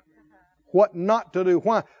 What not to do.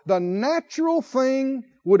 Why? The natural thing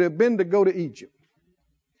would have been to go to Egypt.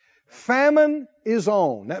 Famine is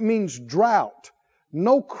on. That means drought.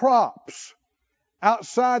 No crops.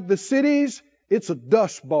 Outside the cities, it's a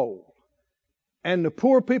dust bowl. And the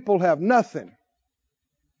poor people have nothing.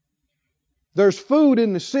 There's food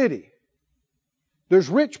in the city. There's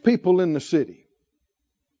rich people in the city.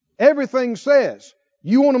 Everything says,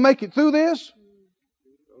 you want to make it through this?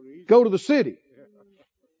 Go to the city.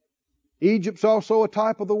 Egypt's also a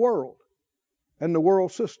type of the world and the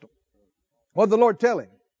world system. What did the Lord tell him?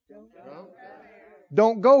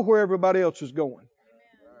 Don't go where everybody else is going.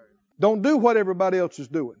 Don't do what everybody else is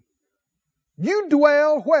doing. You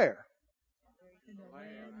dwell where?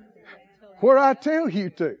 Where I tell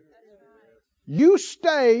you to. You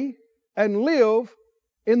stay and live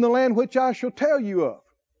in the land which I shall tell you of.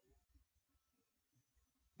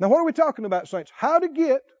 Now, what are we talking about, saints? How to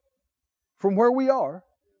get from where we are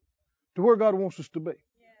to where God wants us to be.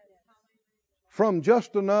 From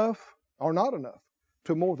just enough or not enough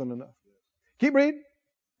to more than enough. Keep reading.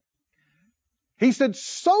 He said,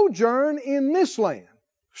 sojourn in this land.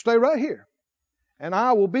 Stay right here. And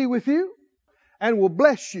I will be with you and will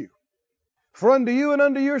bless you. For unto you and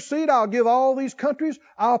unto your seed I'll give all these countries.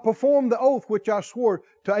 I'll perform the oath which I swore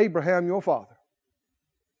to Abraham your father.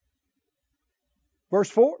 Verse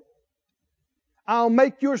 4. I'll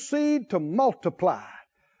make your seed to multiply.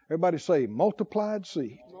 Everybody say, multiplied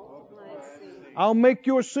seed. I'll make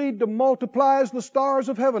your seed to multiply as the stars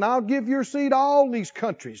of heaven. I'll give your seed all these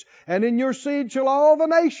countries. And in your seed shall all the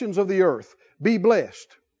nations of the earth be blessed.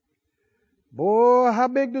 Boy, how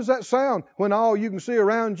big does that sound when all you can see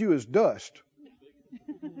around you is dust?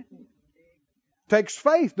 Takes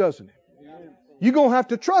faith, doesn't it? You're going to have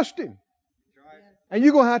to trust Him. And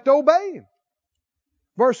you're going to have to obey Him.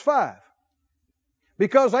 Verse 5.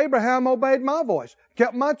 Because Abraham obeyed my voice,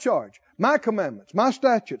 kept my charge, my commandments, my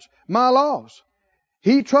statutes, my laws.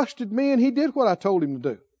 He trusted me and he did what I told him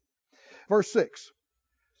to do. Verse 6.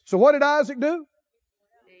 So what did Isaac do?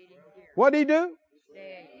 What did he do?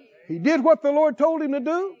 He did what the Lord told him to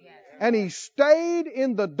do, and he stayed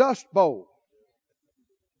in the dust bowl.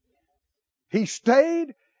 He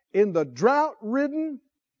stayed in the drought-ridden,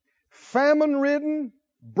 famine-ridden,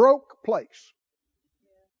 broke place.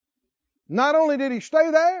 Not only did he stay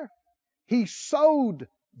there, he sowed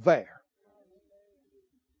there.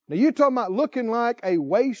 Now you're talking about looking like a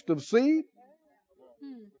waste of seed?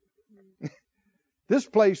 This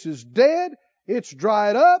place is dead. It's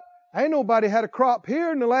dried up. Ain't nobody had a crop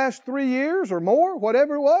here in the last 3 years or more,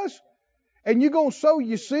 whatever it was. And you're going to sow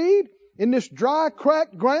your seed in this dry,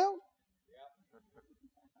 cracked ground?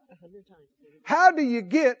 How do you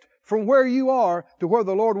get from where you are to where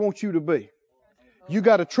the Lord wants you to be? You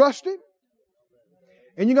got to trust Him.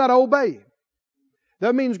 And you got to obey Him.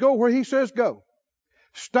 That means go where He says go.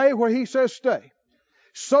 Stay where He says stay.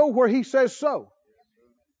 Sow where He says sow.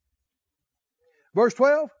 Verse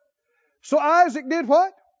 12. So Isaac did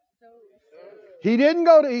what? He didn't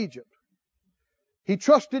go to Egypt. He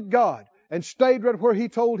trusted God and stayed right where He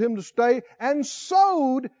told him to stay and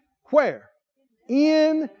sowed where?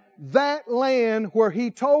 In that land where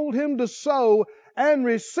He told him to sow, and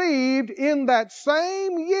received in that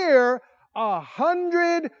same year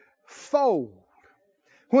 100-fold.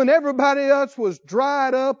 When everybody else was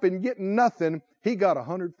dried up and getting nothing, he got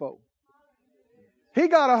 100-fold. He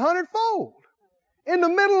got 100-fold in the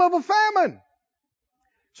middle of a famine.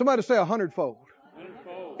 Somebody say 100-fold.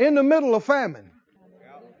 In the middle of famine.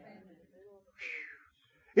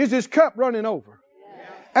 Is his cup running over?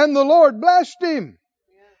 And the Lord blessed him.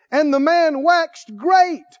 And the man waxed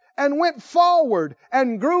great and went forward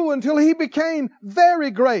and grew until he became very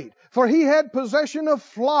great. For he had possession of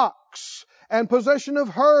flocks and possession of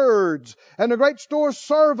herds and a great store of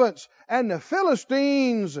servants. And the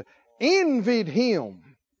Philistines envied him.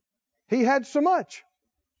 He had so much.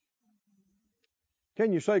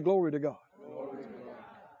 Can you say glory to God?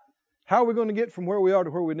 How are we going to get from where we are to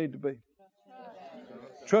where we need to be?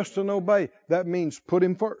 Trust and obey. That means put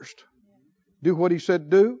Him first. Do what He said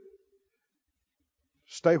do.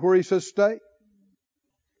 Stay where He says stay.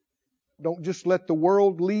 Don't just let the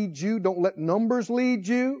world lead you. Don't let numbers lead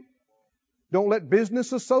you. Don't let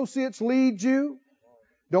business associates lead you.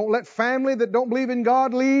 Don't let family that don't believe in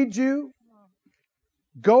God lead you.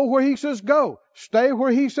 Go where He says go. Stay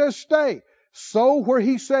where He says stay. Sow where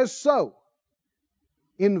He says sow.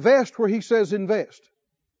 Invest where He says invest.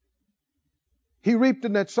 He reaped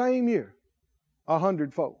in that same year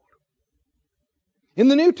 100-fold. In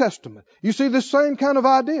the New Testament, you see this same kind of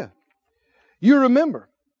idea. You remember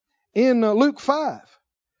in Luke 5,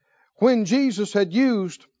 when Jesus had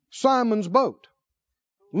used Simon's boat.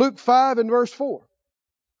 Luke 5 and verse 4.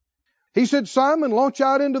 He said, Simon, launch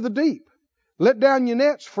out into the deep. Let down your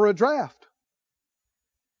nets for a draught.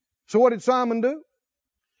 So what did Simon do?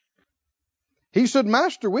 He said,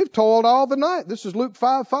 Master, we've toiled all the night. This is Luke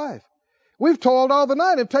 5:5. We've toiled all the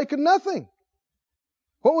night and have taken nothing.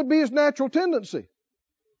 What would be his natural tendency?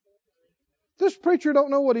 This preacher don't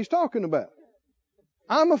know what he's talking about.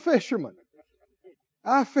 I'm a fisherman.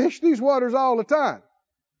 I fish these waters all the time.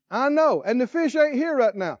 I know. And the fish ain't here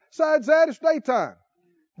right now. Besides that, it's daytime.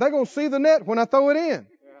 They're going to see the net when I throw it in.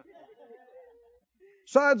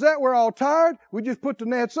 Besides that, we're all tired. We just put the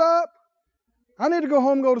nets up. I need to go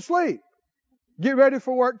home and go to sleep. Get ready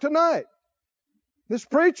for work tonight. This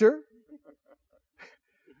preacher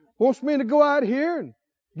wants me to go out here and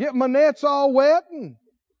get my nets all wet. And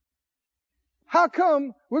how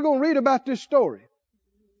come we're going to read about this story?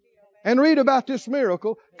 and read about this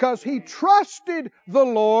miracle, because he trusted the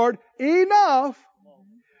Lord enough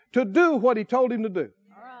to do what he told him to do.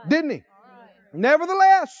 Didn't he?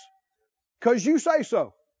 Nevertheless, because you say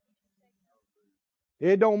so.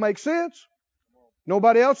 It don't make sense.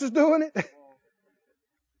 Nobody else is doing it.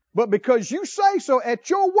 But because you say so, at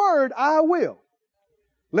your word, I will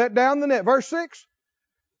let down the net. Verse 6,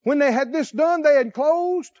 when they had this done, they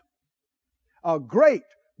enclosed a great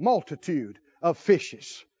multitude of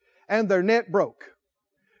fishes, and their net broke.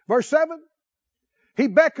 Verse 7, he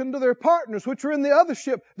beckoned to their partners which were in the other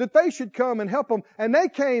ship that they should come and help them. And they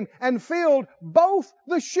came and filled both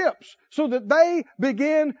the ships so that they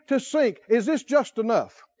began to sink. Is this just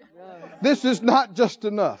enough? This is not just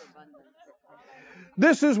enough.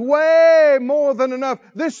 This is way more than enough.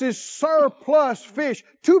 This is surplus fish.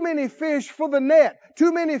 Too many fish for the net.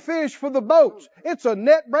 Too many fish for the boats. It's a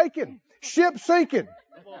net breaking, ship sinking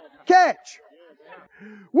catch.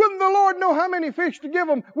 Wouldn't the Lord know how many fish to give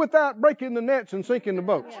them without breaking the nets and sinking the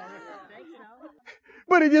boats?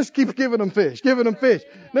 But he just keeps giving them fish, giving them fish.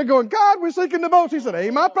 They're going, God, we're sinking the boats. He said,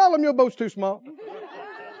 ain't my problem, your boat's too small.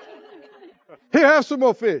 Here, have some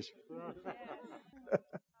more fish.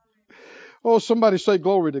 Oh, somebody say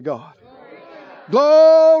glory to God.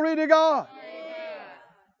 Glory to God.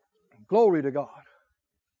 Glory to God.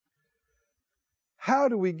 How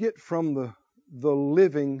do we get from the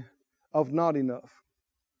living of not enough,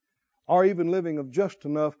 or even living of just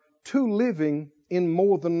enough, to living in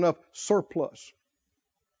more than enough surplus?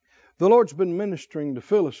 The Lord's been ministering to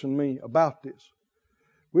Phyllis and me about this.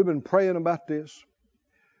 We've been praying about this.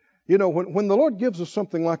 You know, when the Lord gives us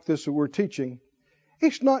something like this that we're teaching,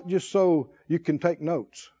 it's not just so you can take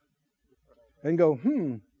notes and go,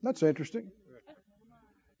 that's interesting.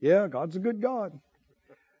 Yeah, God's a good God.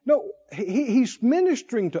 No, He's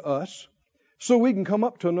ministering to us so we can come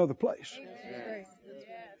up to another place.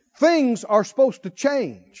 Things are supposed to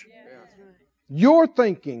change. Your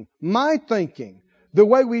thinking, my thinking, the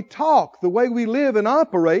way we talk, the way we live and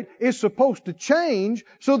operate is supposed to change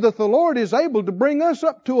so that the Lord is able to bring us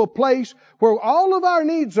up to a place where all of our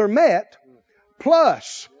needs are met.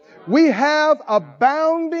 Plus, we have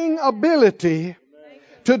abounding ability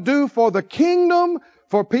to do for the kingdom,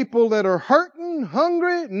 for people that are hurting,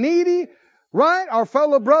 hungry, needy, right? Our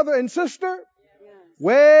fellow brother and sister,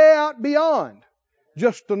 way out beyond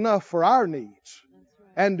just enough for our needs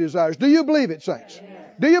and desires. Do you believe it, saints?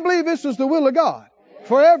 Do you believe this is the will of God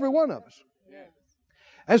for every one of us?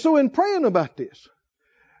 And so in praying about this,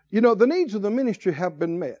 you know, the needs of the ministry have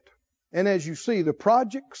been met. And as you see, the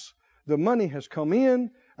projects, the money has come in.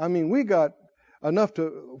 I mean, we got enough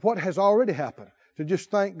to what has already happened to just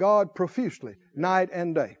thank God profusely, night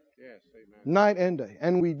and day. Yes, amen. Night and day.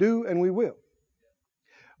 And we do and we will.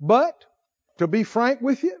 But, to be frank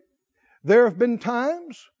with you, there have been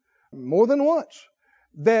times, more than once,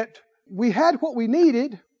 that we had what we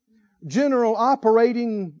needed, general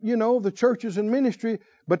operating, you know, the churches and ministry,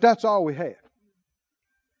 but that's all we had.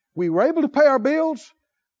 We were able to pay our bills,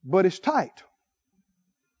 but it's tight.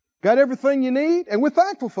 Got everything you need, and we're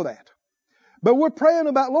thankful for that. But we're praying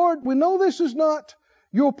about, Lord, we know this is not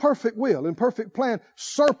your perfect will and perfect plan.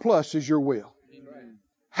 Surplus is your will. Amen.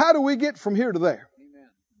 How do we get from here to there? Amen.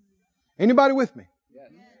 Anybody with me?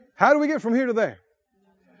 Yes. How do we get from here to there?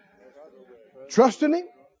 Trusting Him,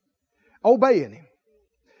 obeying Him.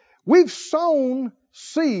 We've sown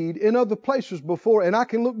seed in other places before, and I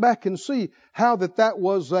can look back and see how that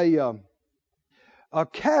was a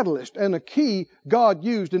catalyst and a key God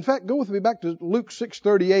used. In fact, go with me back to Luke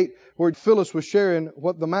 6:38, where Phyllis was sharing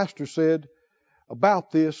what the Master said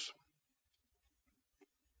about this.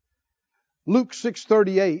 Luke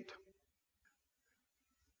 6:38.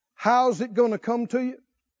 How's it going to come to you?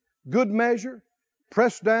 Good measure,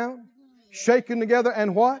 pressed down, shaken together,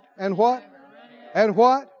 and what? And what? And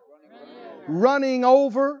what? Running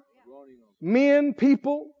over. Men,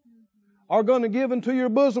 people are going to give into your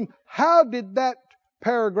bosom. How did that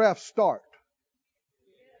paragraph start?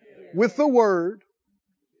 With the word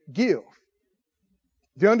give.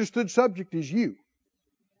 The understood subject is you.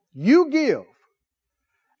 You give.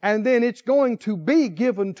 And then it's going to be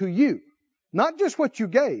given to you. Not just what you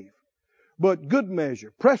gave, but good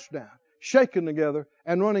measure, pressed down, shaken together,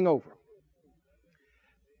 and running over.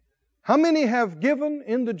 How many have given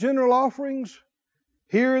in the general offerings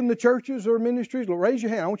here in the churches or ministries? Well, raise your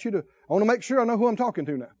hand. I want to make sure I know who I'm talking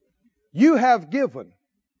to now. You have given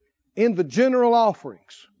in the general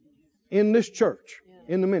offerings in this church,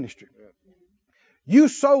 in the ministry. You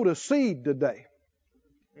sowed a seed today.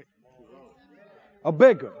 A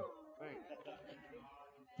big one.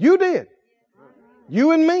 You did.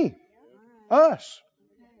 You and me. Us.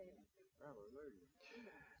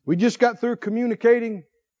 We just got through communicating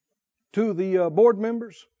to the board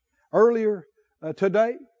members earlier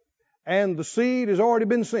today, and the seed has already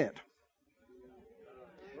been sent.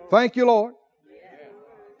 Thank you, Lord.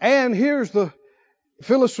 And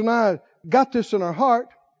Phyllis and I got this in our heart,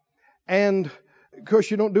 and of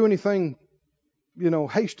course you don't do anything,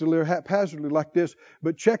 hastily or haphazardly like this,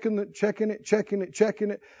 but checking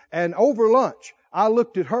it. And over lunch, I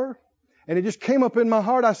looked at her, and it just came up in my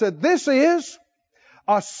heart. I said, this is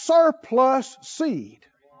a surplus seed.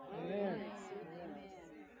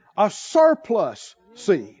 A surplus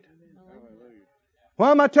seed. Why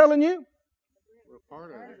am I telling you?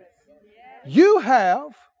 You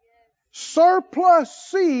have surplus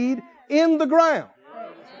seed in the ground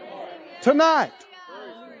tonight.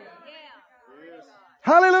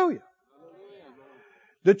 Hallelujah.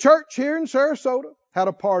 The church here in Sarasota had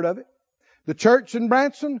a part of it. The church in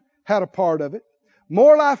Branson had a part of it.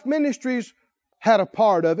 More Life Ministries had a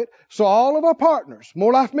part of it. So all of our partners,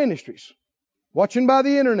 More Life Ministries, watching by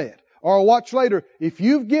the internet or watch later, if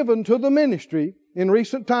you've given to the ministry in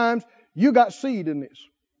recent times, you got seed in this.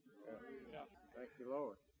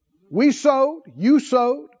 We sowed, you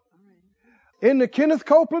sowed in the Kenneth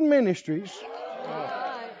Copeland Ministries.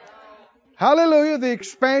 Hallelujah, the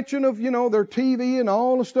expansion of, their TV and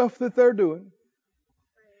all the stuff that they're doing.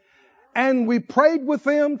 And we prayed with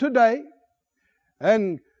them today,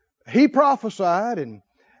 and he prophesied,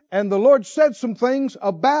 and the Lord said some things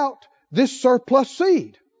about this surplus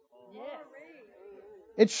seed.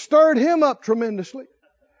 It stirred him up tremendously.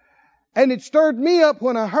 And it stirred me up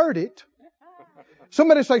when I heard it.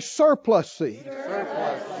 Somebody say surplus seed.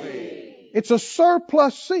 Surplus seed. It's a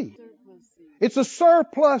surplus seed. It's a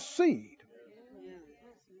surplus seed.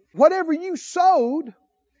 Whatever you sowed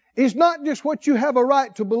is not just what you have a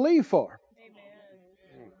right to believe for.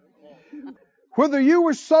 Whether you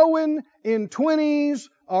were sowing in 20s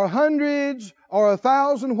or hundreds or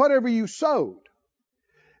 1,000, whatever you sowed,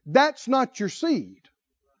 that's not your seed.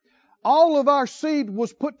 All of our seed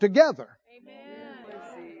was put together.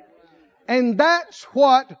 And that's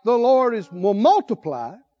what the Lord will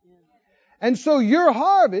multiply. And so your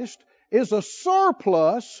harvest is a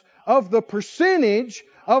surplus of the percentage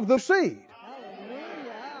of the seed.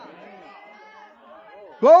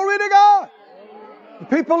 Glory to God. The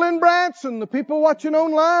people in Branson, the people watching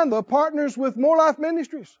online, the partners with More Life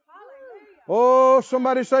Ministries. Oh,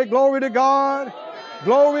 somebody say glory to God.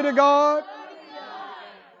 Glory to God.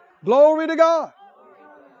 Glory to God.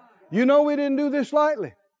 You know we didn't do this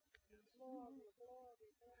lightly.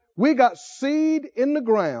 We got seed in the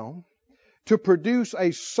ground to produce a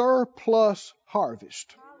surplus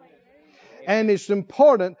harvest. And it's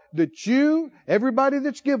important that everybody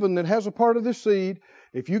that's given that has a part of this seed,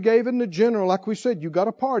 if you gave in the general, like we said, you got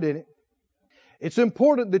a part in it. It's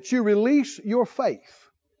important that you release your faith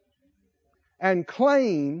and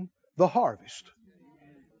claim the harvest.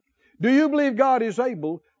 Do you believe God is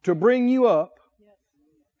able to bring you up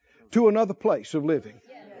to another place of living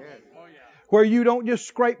where you don't just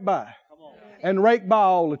scrape by and rake by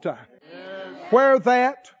all the time? Where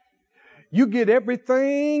that you get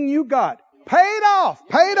everything you got paid off,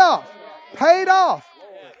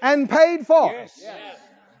 and paid for.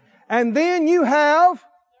 And then you have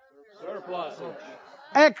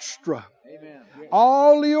extra.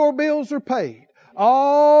 All your bills are paid.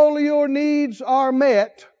 All your needs are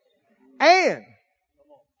met. And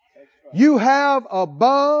you have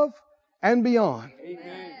above and beyond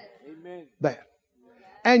that.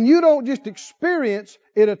 And you don't just experience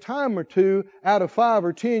it a time or two out of 5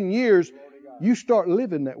 or 10 years. You start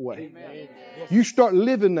living that way. You start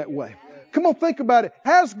living that way. Come on, think about it.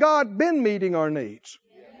 Has God been meeting our needs?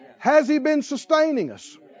 Has He been sustaining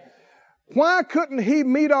us? Why couldn't He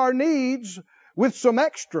meet our needs with some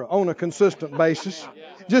extra on a consistent basis?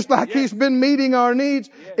 Just like He's been meeting our needs.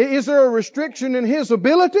 Is there a restriction in His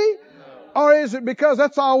ability? Or is it because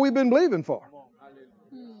that's all we've been believing for?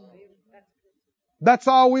 That's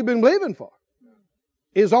all we've been believing for.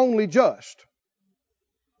 Is only just.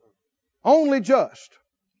 Only just.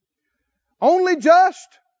 Only just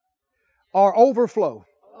or overflow.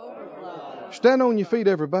 Stand on your feet,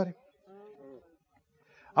 everybody.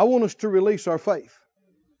 I want us to release our faith.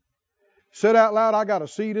 Say out loud, I got a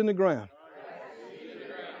seed in the ground.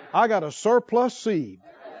 I got a surplus seed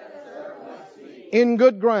in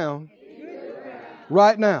good ground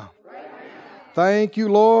right now. Thank you,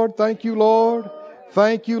 Lord. Thank you, Lord.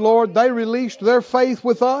 Thank you, Lord. They released their faith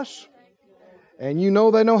with us. And you know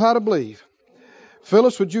they know how to believe.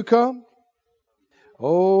 Phyllis, would you come?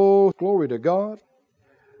 Oh, glory to God.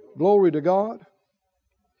 Glory to God.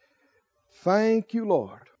 Thank you,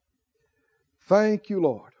 Lord. Thank you,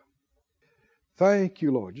 Lord. Thank you,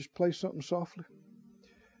 Lord. Just play something softly.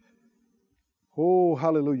 Oh,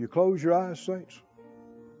 hallelujah. Close your eyes, saints.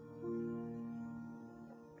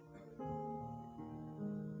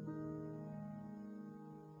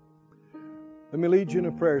 Let me lead you in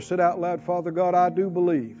a prayer. Say out loud, Father God, I do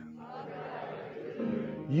believe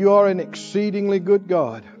you are an exceedingly good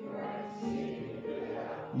God.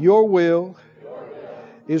 Your will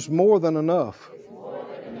is more than enough.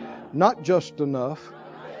 Not just enough.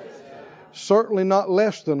 Certainly not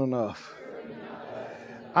less than enough.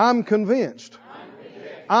 I'm convinced.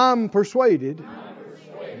 I'm persuaded.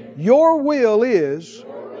 Your will is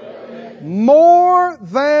more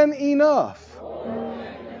than enough.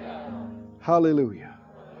 Hallelujah.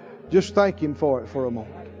 Just thank Him for it for a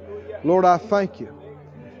moment. Lord, I thank you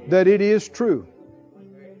that it is true.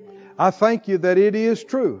 I thank you that it is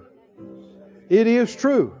true. It is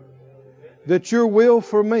true that your will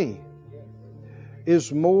for me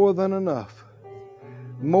is more than enough.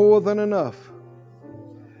 More than enough.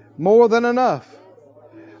 More than enough.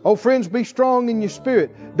 Oh, friends, be strong in your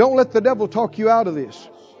spirit. Don't let the devil talk you out of this.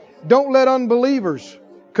 Don't let unbelievers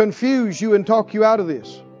confuse you and talk you out of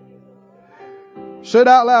this. Say it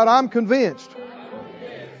out loud. I'm convinced.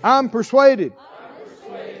 I'm persuaded.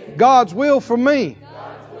 God's will for me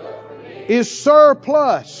is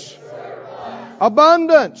surplus,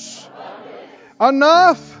 abundance,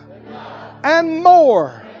 enough, and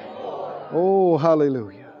more. Oh,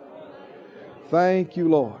 hallelujah. Thank you,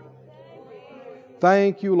 Lord.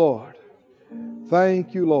 Thank you, Lord.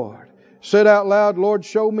 Thank you, Lord. Say it out loud. Lord,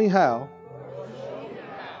 show me how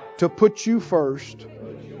to put you first.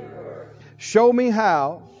 Show me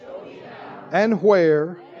how and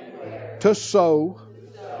where to sow,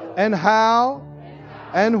 and how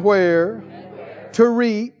and where to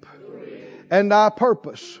reap, and I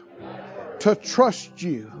purpose to trust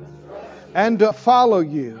you and to follow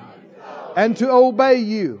you and to obey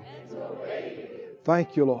you.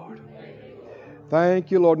 Thank you, Lord.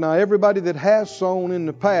 Thank you, Lord. Now, everybody that has sown in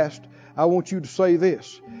the past, I want you to say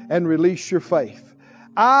this and release your faith.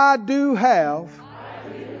 I do have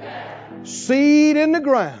seed in the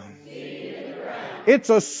ground. It's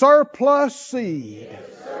a surplus seed.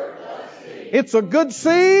 It's a good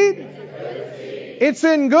seed. It's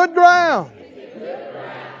in good ground.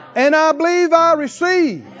 And I believe I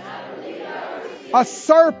receive a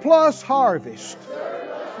surplus harvest.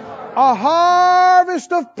 A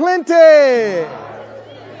harvest of plenty.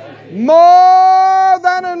 More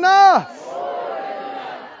than enough.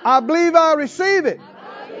 I believe I receive it.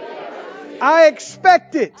 I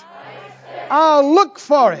expect it. I'll look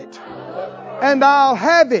for it. And I'll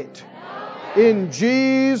have it. In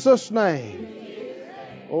Jesus' name.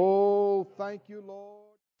 Oh, thank you, Lord.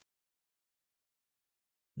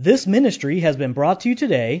 This ministry has been brought to you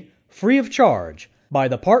today, free of charge, by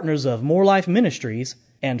the partners of More Life Ministries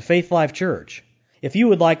and Faith Life Church. If you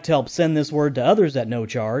would like to help send this word to others at no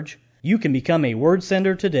charge, you can become a word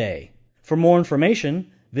sender today. For more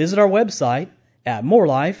information, visit our website at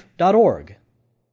morelife.org.